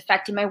and it was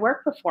affecting my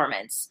work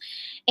performance.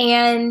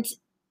 And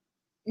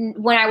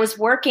when I was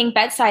working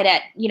bedside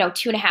at,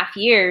 2.5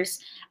 years,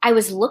 I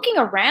was looking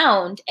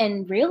around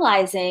and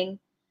realizing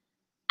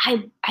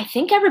I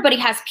think everybody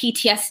has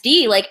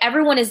PTSD. Like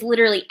everyone is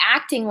literally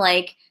acting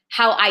like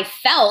how I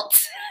felt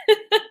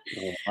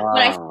when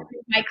I Wow.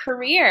 started my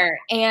career.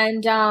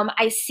 And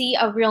I see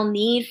a real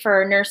need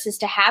for nurses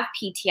to have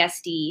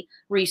PTSD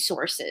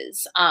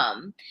resources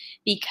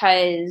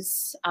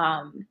because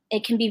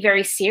it can be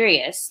very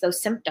serious,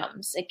 those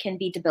symptoms. It can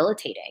be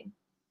debilitating.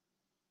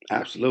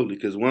 Absolutely.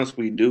 Because once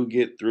we do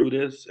get through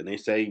this and they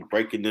say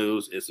breaking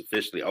news is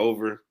officially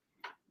over,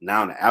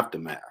 now in the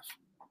aftermath.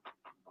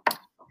 So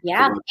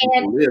Yeah. when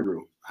people live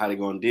through, how they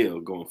going to deal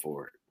going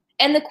forward?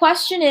 And the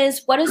question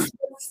is,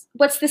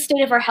 what's the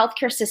state of our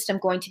healthcare system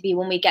going to be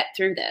when we get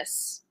through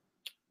this?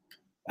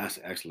 That's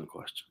an excellent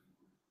question.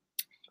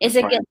 Is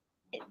it good?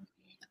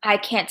 I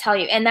can't tell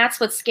you. And that's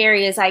what's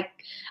scary is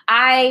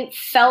I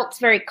felt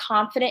very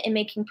confident in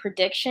making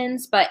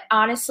predictions, but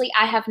honestly,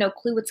 I have no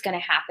clue what's going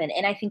to happen.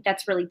 And I think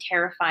that's really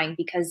terrifying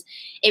because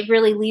it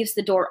really leaves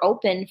the door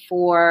open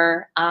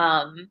for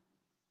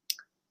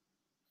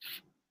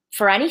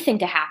anything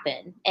to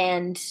happen.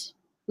 And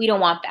we don't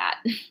want that.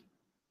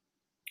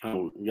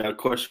 Oh, we got a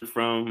question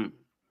from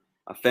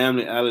a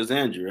family,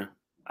 Alexandria.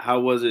 How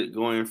was it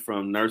going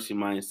from nursing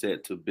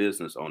mindset to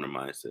business owner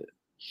mindset?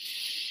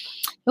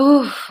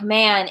 Oh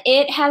man,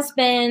 it has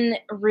been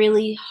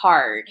really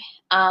hard.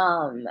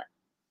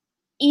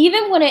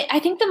 Even when I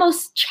think the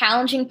most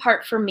challenging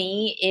part for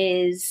me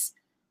is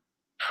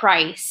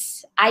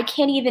price. I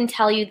can't even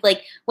tell you,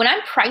 like, when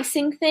I'm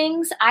pricing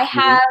things, I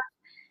have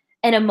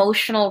an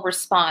emotional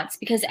response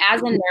because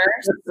as a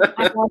nurse,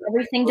 I want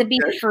everything to be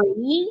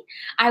free.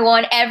 I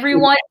want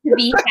everyone to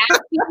be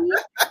happy.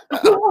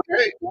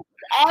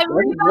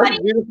 Everybody.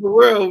 Beautiful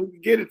world. We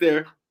can get it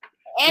there.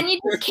 And you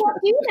just can't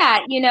do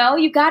that, you know?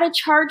 You got to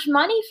charge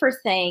money for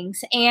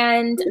things.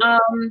 And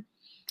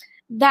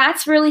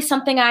that's really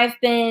something I've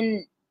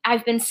been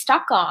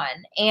stuck on,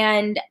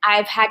 and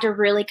I've had to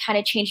really kind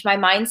of change my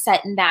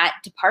mindset in that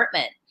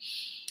department.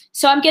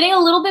 So I'm getting a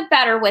little bit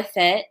better with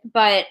it,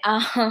 but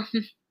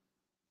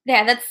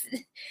yeah, that's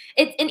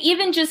it. And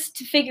even just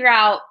to figure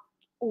out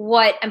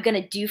what I'm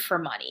going to do for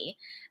money,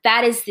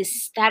 that is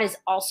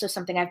also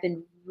something I've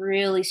been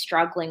really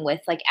struggling with,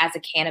 like as a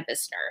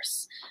cannabis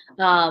nurse,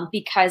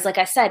 because like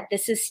I said,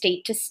 this is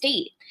state to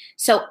state.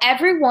 So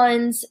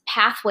everyone's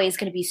pathway is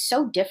going to be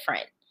so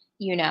different,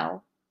 you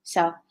know?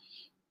 So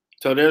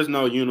there's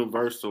no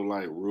universal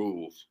like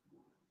rules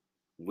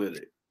with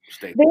it.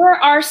 there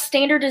are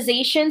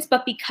standardizations,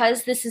 but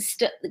because this is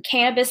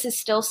cannabis is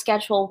still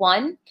Schedule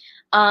 1,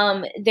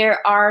 there's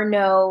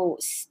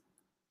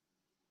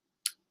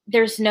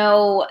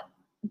no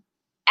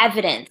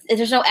evidence.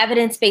 There's no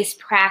evidence-based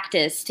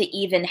practice to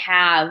even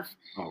have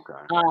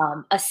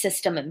a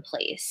system in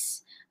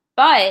place.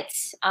 But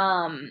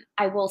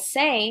I will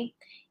say,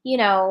 you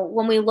know,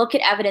 when we look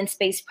at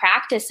evidence-based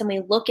practice and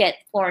we look at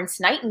Florence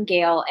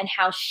Nightingale and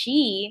how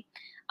she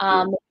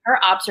made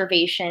her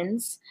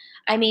observations,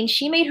 I mean,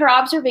 she made her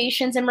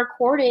observations and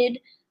recorded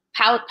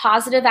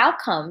positive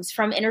outcomes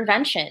from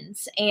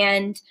interventions.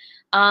 And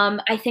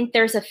I think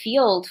there's a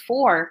field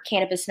for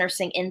cannabis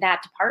nursing in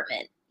that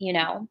department, you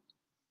know?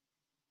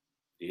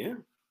 Yeah.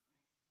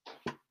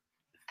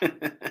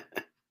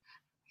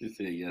 You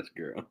said yes,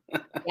 girl.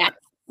 Yes.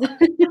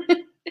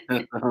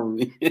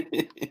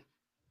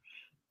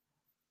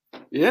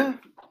 Yeah.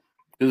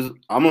 Because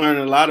I'm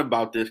learning a lot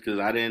about this because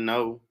I didn't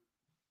know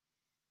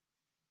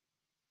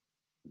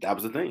that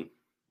was a thing.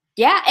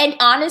 Yeah. And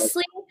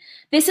honestly,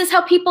 this is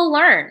how people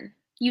learn.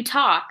 You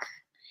talk.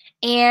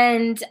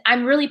 And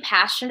I'm really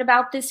passionate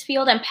about this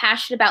field. I'm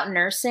passionate about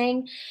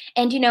nursing.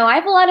 And, you know, I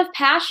have a lot of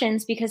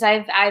passions because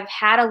I've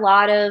had a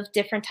lot of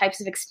different types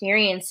of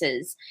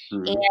experiences.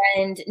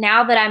 And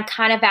now that I'm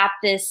kind of at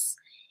this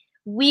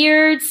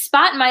weird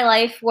spot in my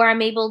life where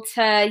I'm able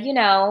to, you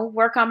know,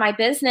 work on my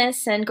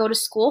business and go to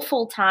school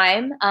full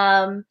time,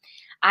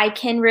 I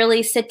can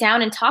really sit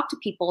down and talk to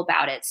people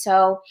about it.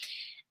 So,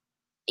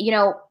 you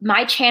know,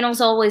 my channel's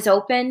always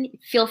open.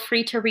 Feel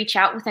free to reach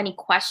out with any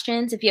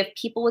questions. If you have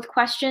people with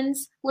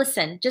questions,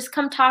 listen, just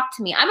come talk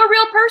to me. I'm a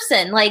real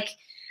person. Like,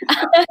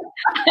 I'm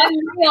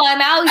real.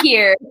 I'm out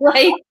here.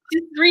 Like,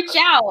 just reach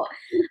out.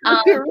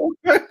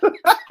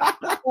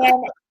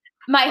 And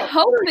my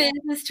hope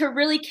is to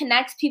really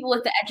connect people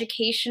with the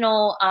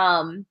educational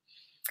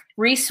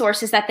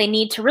resources that they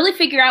need to really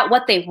figure out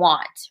what they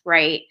want,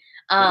 right?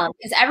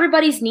 Because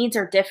everybody's needs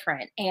are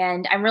different,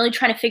 and I'm really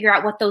trying to figure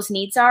out what those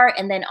needs are,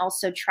 and then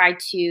also try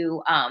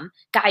to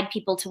guide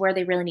people to where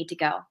they really need to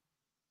go.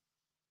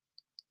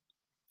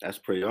 That's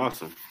pretty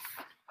awesome.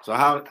 So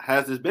how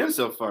has this been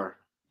so far?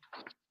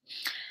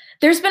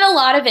 There's been a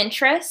lot of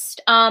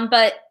interest,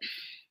 but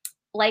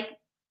like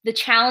the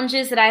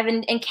challenges that I've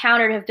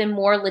encountered have been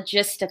more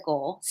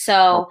logistical.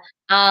 So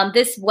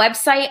this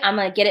website, I'm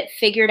going to get it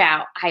figured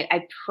out.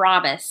 I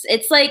promise.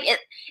 It's like,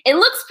 it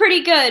looks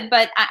pretty good,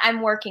 but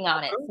I'm working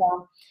on it.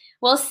 So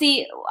we'll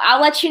see.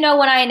 I'll let you know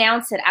when I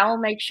announce it. I will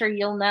make sure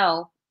you'll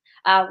know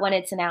when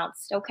it's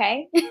announced.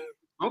 Okay.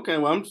 Okay.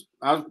 Well,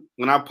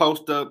 when I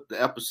post up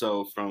the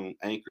episode from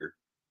Anchor,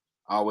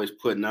 I always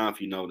put now, if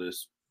you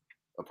notice,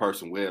 a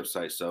person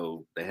website.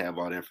 So they have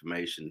all the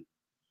information,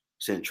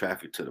 send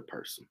traffic to the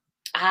person.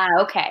 Ah,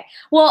 okay.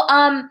 Well,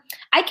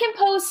 I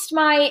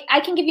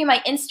can give you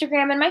my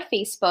Instagram and my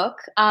Facebook.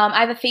 I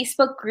have a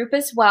Facebook group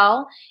as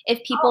well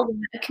if people want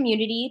a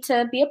community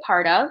to be a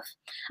part of.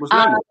 What's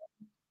Um, that?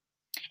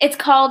 it's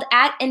called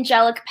at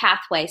Angelic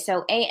Pathway.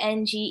 So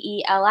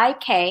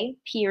ANGELIK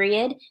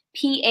period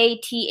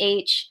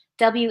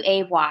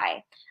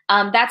PATHWAY.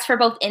 That's for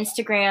both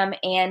Instagram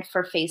and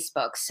for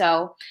Facebook.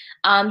 So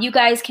you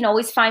guys can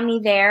always find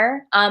me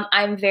there.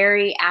 I'm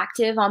very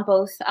active on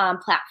both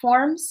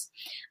platforms.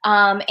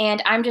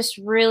 And I'm just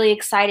really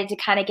excited to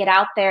kind of get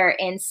out there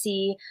and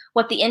see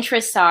what the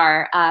interests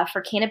are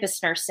for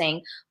cannabis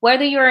nursing.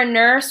 Whether you're a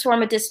nurse or a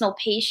medicinal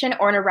patient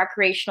or in a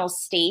recreational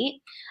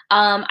state,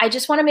 I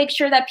just want to make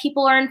sure that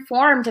people are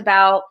informed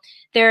about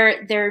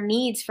their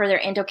needs for their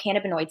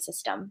endocannabinoid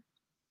system.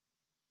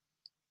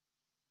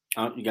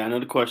 You got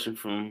another question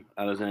from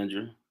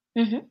Alexandra.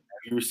 Mm-hmm. Have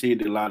you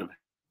received a lot of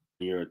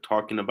you're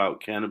talking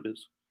about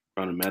cannabis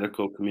from the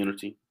medical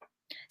community?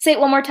 Say it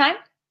one more time.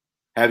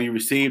 Have you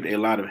received a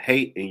lot of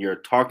hate and you're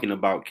talking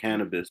about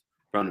cannabis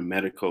from the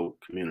medical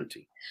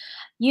community?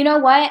 You know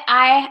what?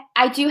 I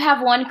do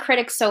have one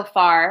critic so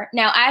far.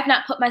 Now, I have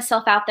not put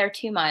myself out there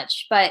too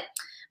much, but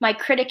my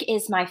critic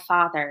is my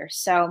father.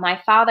 So my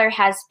father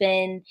has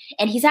been,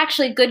 and he's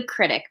actually a good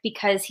critic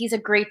because he's a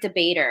great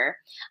debater.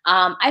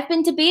 I've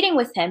been debating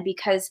with him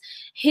because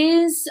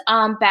his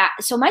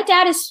so my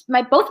dad is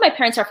both my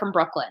parents are from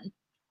Brooklyn.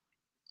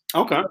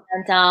 Okay.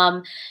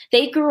 And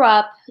they grew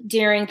up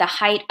during the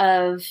height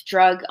of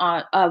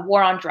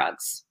war on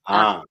drugs.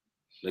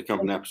 They come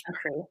from that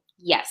country.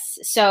 Yes.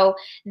 So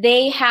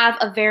they have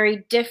a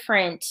very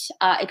different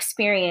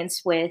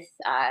experience with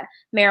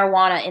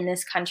marijuana in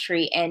this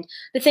country and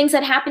the things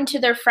that happened to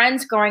their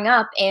friends growing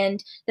up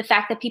and the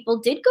fact that people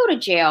did go to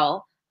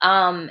jail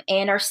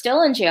and are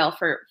still in jail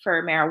for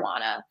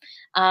marijuana.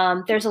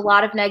 There's a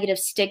lot of negative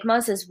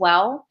stigmas as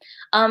well.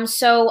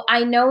 So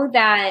I know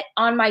that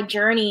on my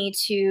journey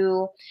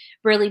to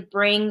really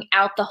bring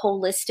out the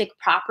holistic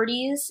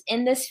properties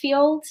in this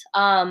field,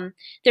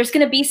 there's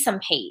going to be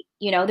some hate,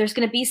 there's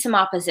going to be some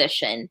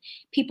opposition.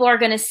 People are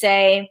going to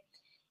say,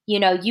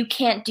 you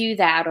can't do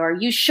that or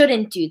you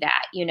shouldn't do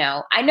that.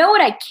 I know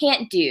what I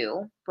can't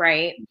do,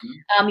 right?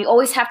 Mm-hmm. You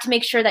always have to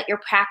make sure that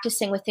you're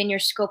practicing within your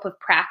scope of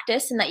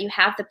practice and that you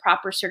have the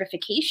proper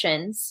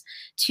certifications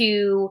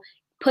to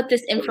put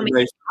this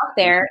information out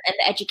there and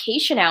the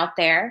education out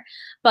there.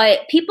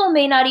 But people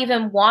may not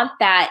even want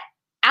that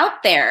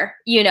out there,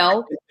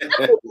 Some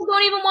people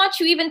don't even want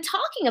you even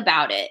talking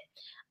about it.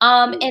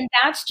 And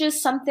that's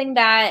just something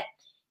that,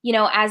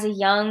 as a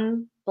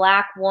young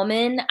Black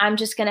woman, I'm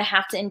just going to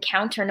have to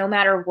encounter no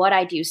matter what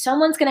I do.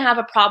 Someone's going to have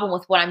a problem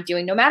with what I'm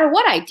doing no matter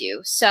what I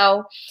do.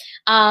 So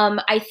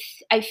I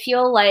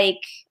feel like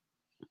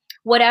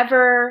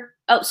whatever.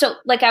 Oh, so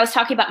like I was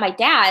talking about my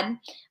dad,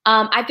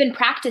 I've been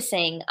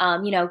practicing,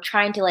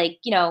 trying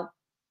to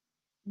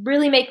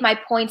really make my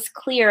points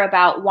clear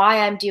about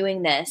why I'm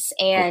doing this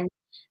and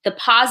the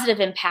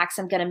positive impacts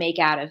I'm going to make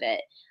out of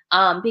it.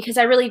 Because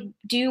I really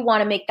do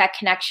want to make that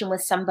connection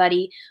with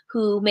somebody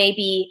who may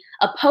be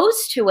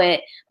opposed to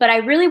it, but I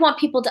really want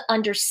people to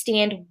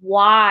understand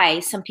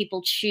why some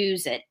people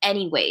choose it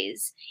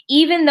anyways.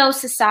 Even though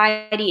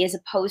society is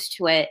opposed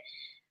to it,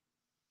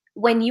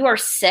 when you are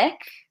sick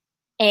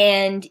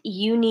and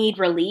you need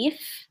relief.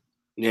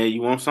 Yeah,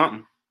 you want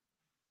something.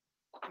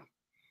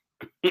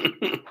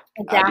 Exactly.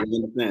 I can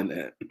understand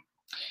that.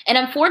 And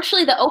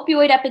unfortunately, the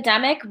opioid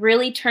epidemic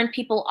really turned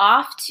people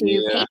off to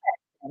pain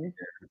medicine.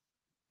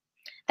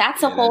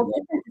 That's a whole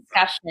different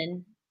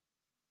discussion.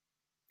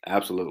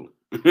 Absolutely.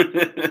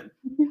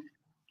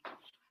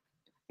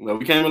 Well,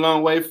 we came a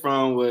long way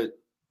from what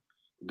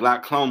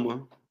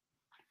glaucoma.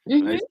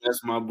 Mm-hmm.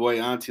 That's my boy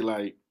auntie.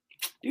 Like,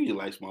 do you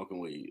like smoking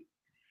weed?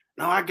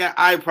 No, I got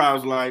eye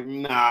problems. Like,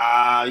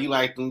 nah, you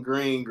like them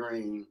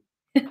green.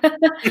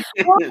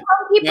 Well,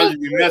 People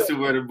be messing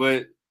with her,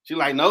 but she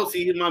like, no,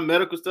 see my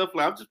medical stuff.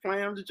 Like, I'm just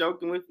playing, I'm just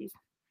joking with you.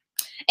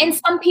 And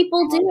some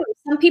people do.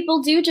 Some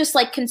people do just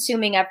like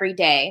consuming every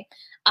day.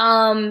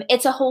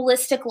 It's a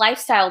holistic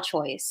lifestyle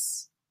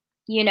choice.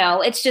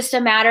 It's just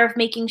a matter of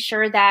making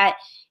sure that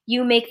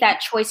you make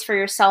that choice for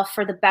yourself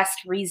for the best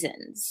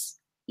reasons.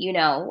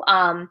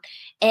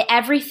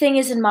 Everything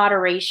is in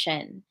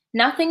moderation.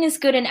 Nothing is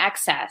good in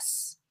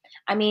excess.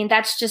 I mean,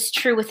 that's just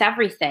true with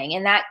everything.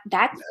 And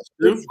that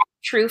is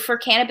true for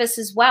cannabis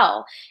as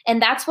well.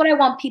 And that's what I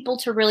want people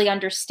to really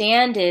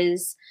understand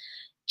is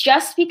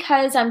just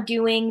because I'm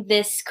doing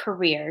this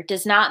career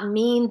does not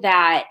mean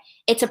that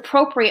it's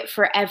appropriate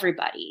for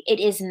everybody. It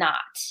is not.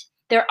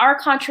 There are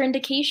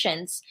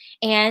contraindications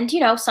and,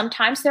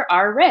 sometimes there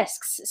are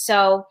risks.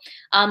 So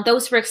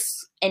those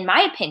risks, in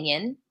my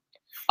opinion,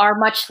 are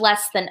much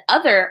less than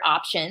other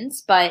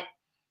options, but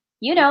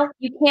you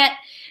can't,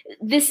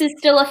 this is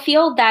still a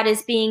field that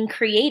is being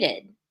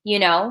created,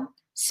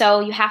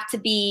 so you have to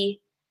be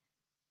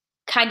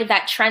kind of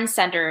that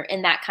trendsetter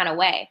in that kind of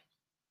way.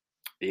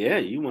 Yeah,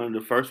 you one of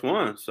the first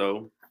ones.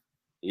 So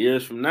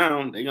years from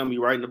now, they're going to be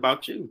writing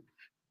about you.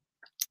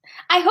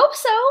 I hope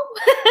so.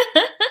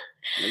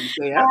 You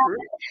say after it.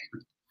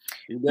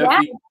 You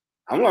definitely,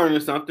 I'm learning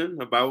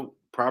something about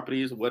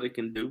properties, what it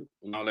can do,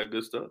 and all that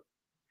good stuff.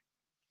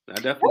 I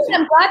definitely see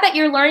I'm it. glad that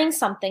you're learning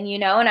something,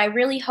 and I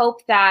really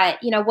hope that,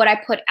 what I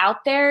put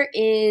out there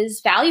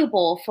is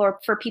valuable for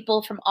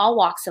people from all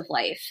walks of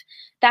life.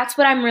 That's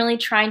what I'm really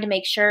trying to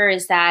make sure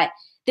is that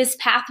this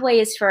pathway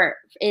is,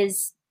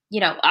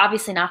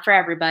 obviously not for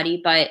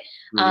everybody, but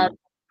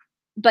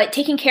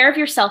taking care of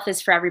yourself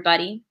is for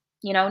everybody,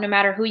 no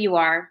matter who you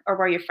are or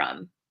where you're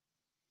from.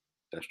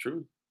 That's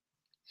true.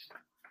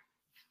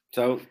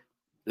 So,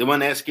 it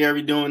wasn't that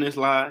scary doing this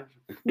live?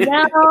 No,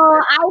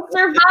 I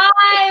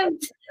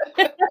survived.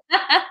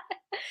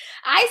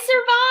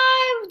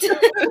 I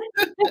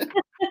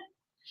survived.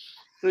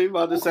 We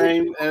about the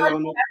same as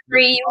on the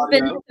You've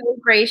been so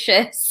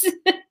gracious.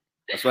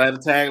 That's why I had a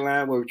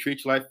tagline where we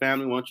treat you like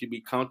family. We want you to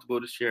be comfortable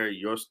to share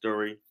your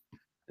story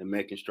and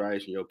making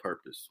strides in your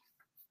purpose.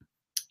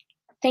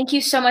 Thank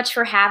you so much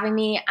for having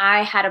me.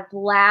 I had a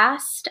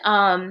blast.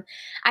 I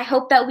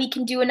hope that we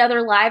can do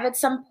another live at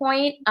some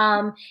point.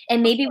 And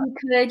maybe we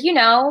could,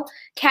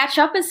 catch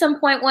up at some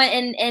point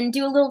and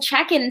do a little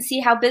check-in and see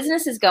how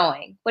business is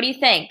going. What do you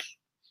think?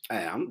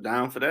 Hey, I'm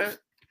down for that.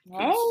 Hey,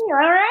 all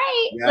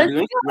right. Let's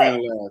do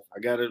it. I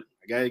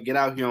gotta get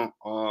out here on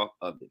all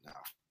of it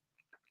now.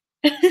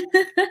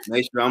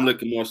 Make sure I'm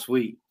looking more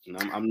sweet.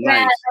 I'm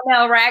nice. I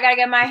know, right? I gotta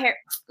get my hair.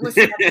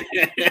 Listen, I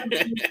got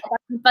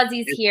some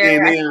fuzzies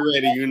here. Ready,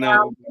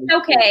 It's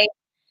okay.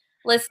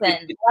 Listen,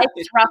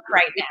 life's rough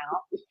right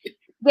now.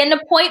 Get an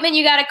appointment,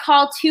 you gotta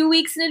call 2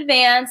 weeks in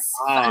advance.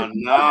 Oh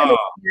no!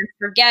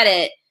 Forget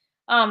it.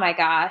 Oh my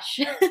gosh,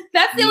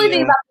 that's the only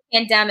thing about the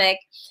pandemic.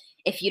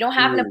 If you don't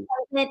have an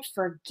appointment,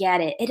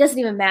 forget it. It doesn't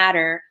even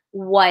matter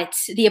what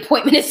the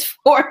appointment is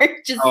for.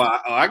 Just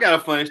I got a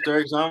funny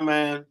story. So,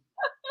 man,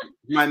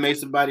 you might make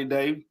somebody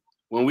day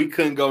when we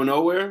couldn't go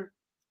nowhere.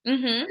 I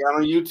got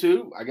on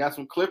YouTube. I got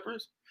some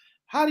clippers.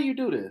 How do you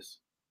do this?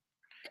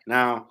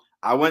 Now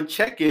I went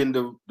checking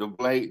the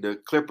blade, the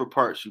clipper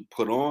parts you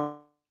put on.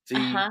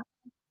 See,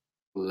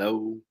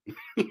 low.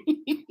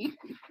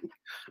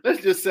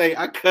 Let's just say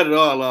I cut it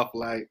all off.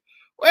 Like,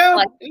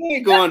 well, it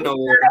ain't going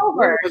nowhere.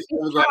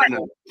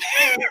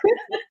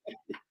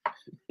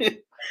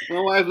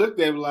 My wife looked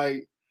at me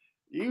like,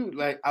 "You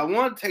like? I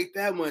want to take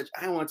that much.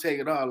 I don't want to take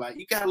it all. Like,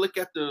 you gotta look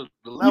at the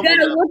level. You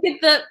gotta look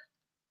at the.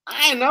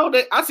 I know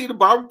that I see the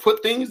barber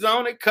put things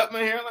on it, cut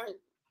my hair like.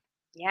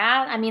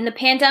 Yeah, I mean, the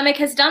pandemic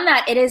has done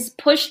that. It has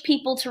pushed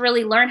people to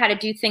really learn how to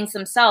do things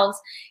themselves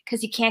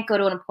because you can't go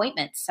to an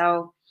appointment.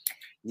 So,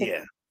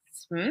 yeah,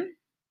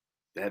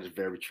 that is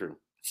very true.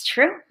 It's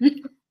true.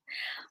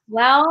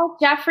 Well,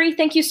 Jeffrey,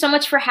 thank you so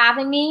much for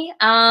having me.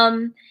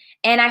 And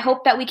I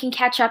hope that we can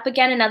catch up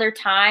again another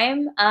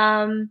time.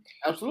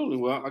 Absolutely.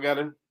 Well, I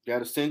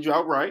gotta send you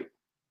out right.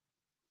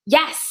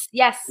 Yes.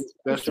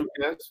 Special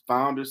guest,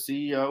 founder,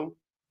 CEO,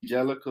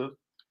 Angelica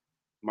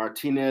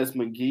Martinez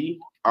McGee,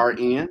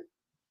 RN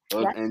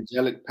of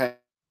Angelic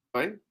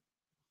Pathway.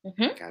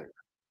 Got it.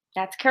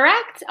 That's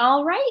correct.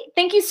 All right.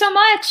 Thank you so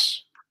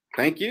much.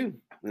 Thank you.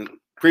 And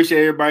appreciate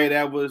everybody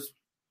that was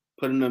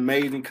putting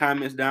amazing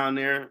comments down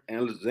there. And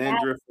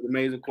Alexandra for the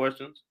amazing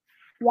questions.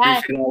 Yes.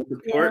 Appreciate all the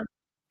support.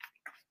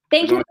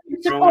 Thank you for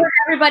the support,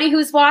 everybody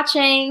who's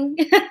watching.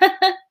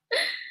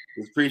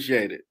 It's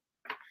appreciated.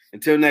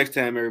 Until next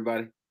time,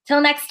 everybody.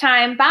 Till next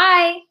time.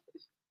 Bye.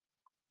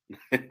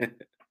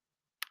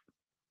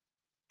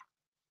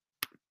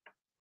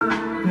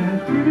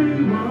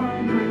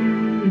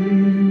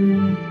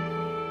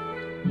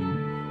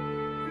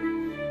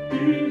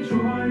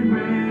 Detroit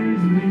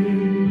raised me.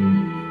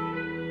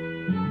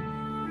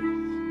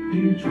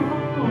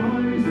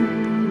 Detroit's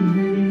in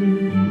me.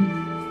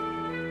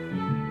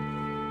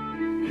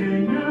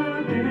 Can I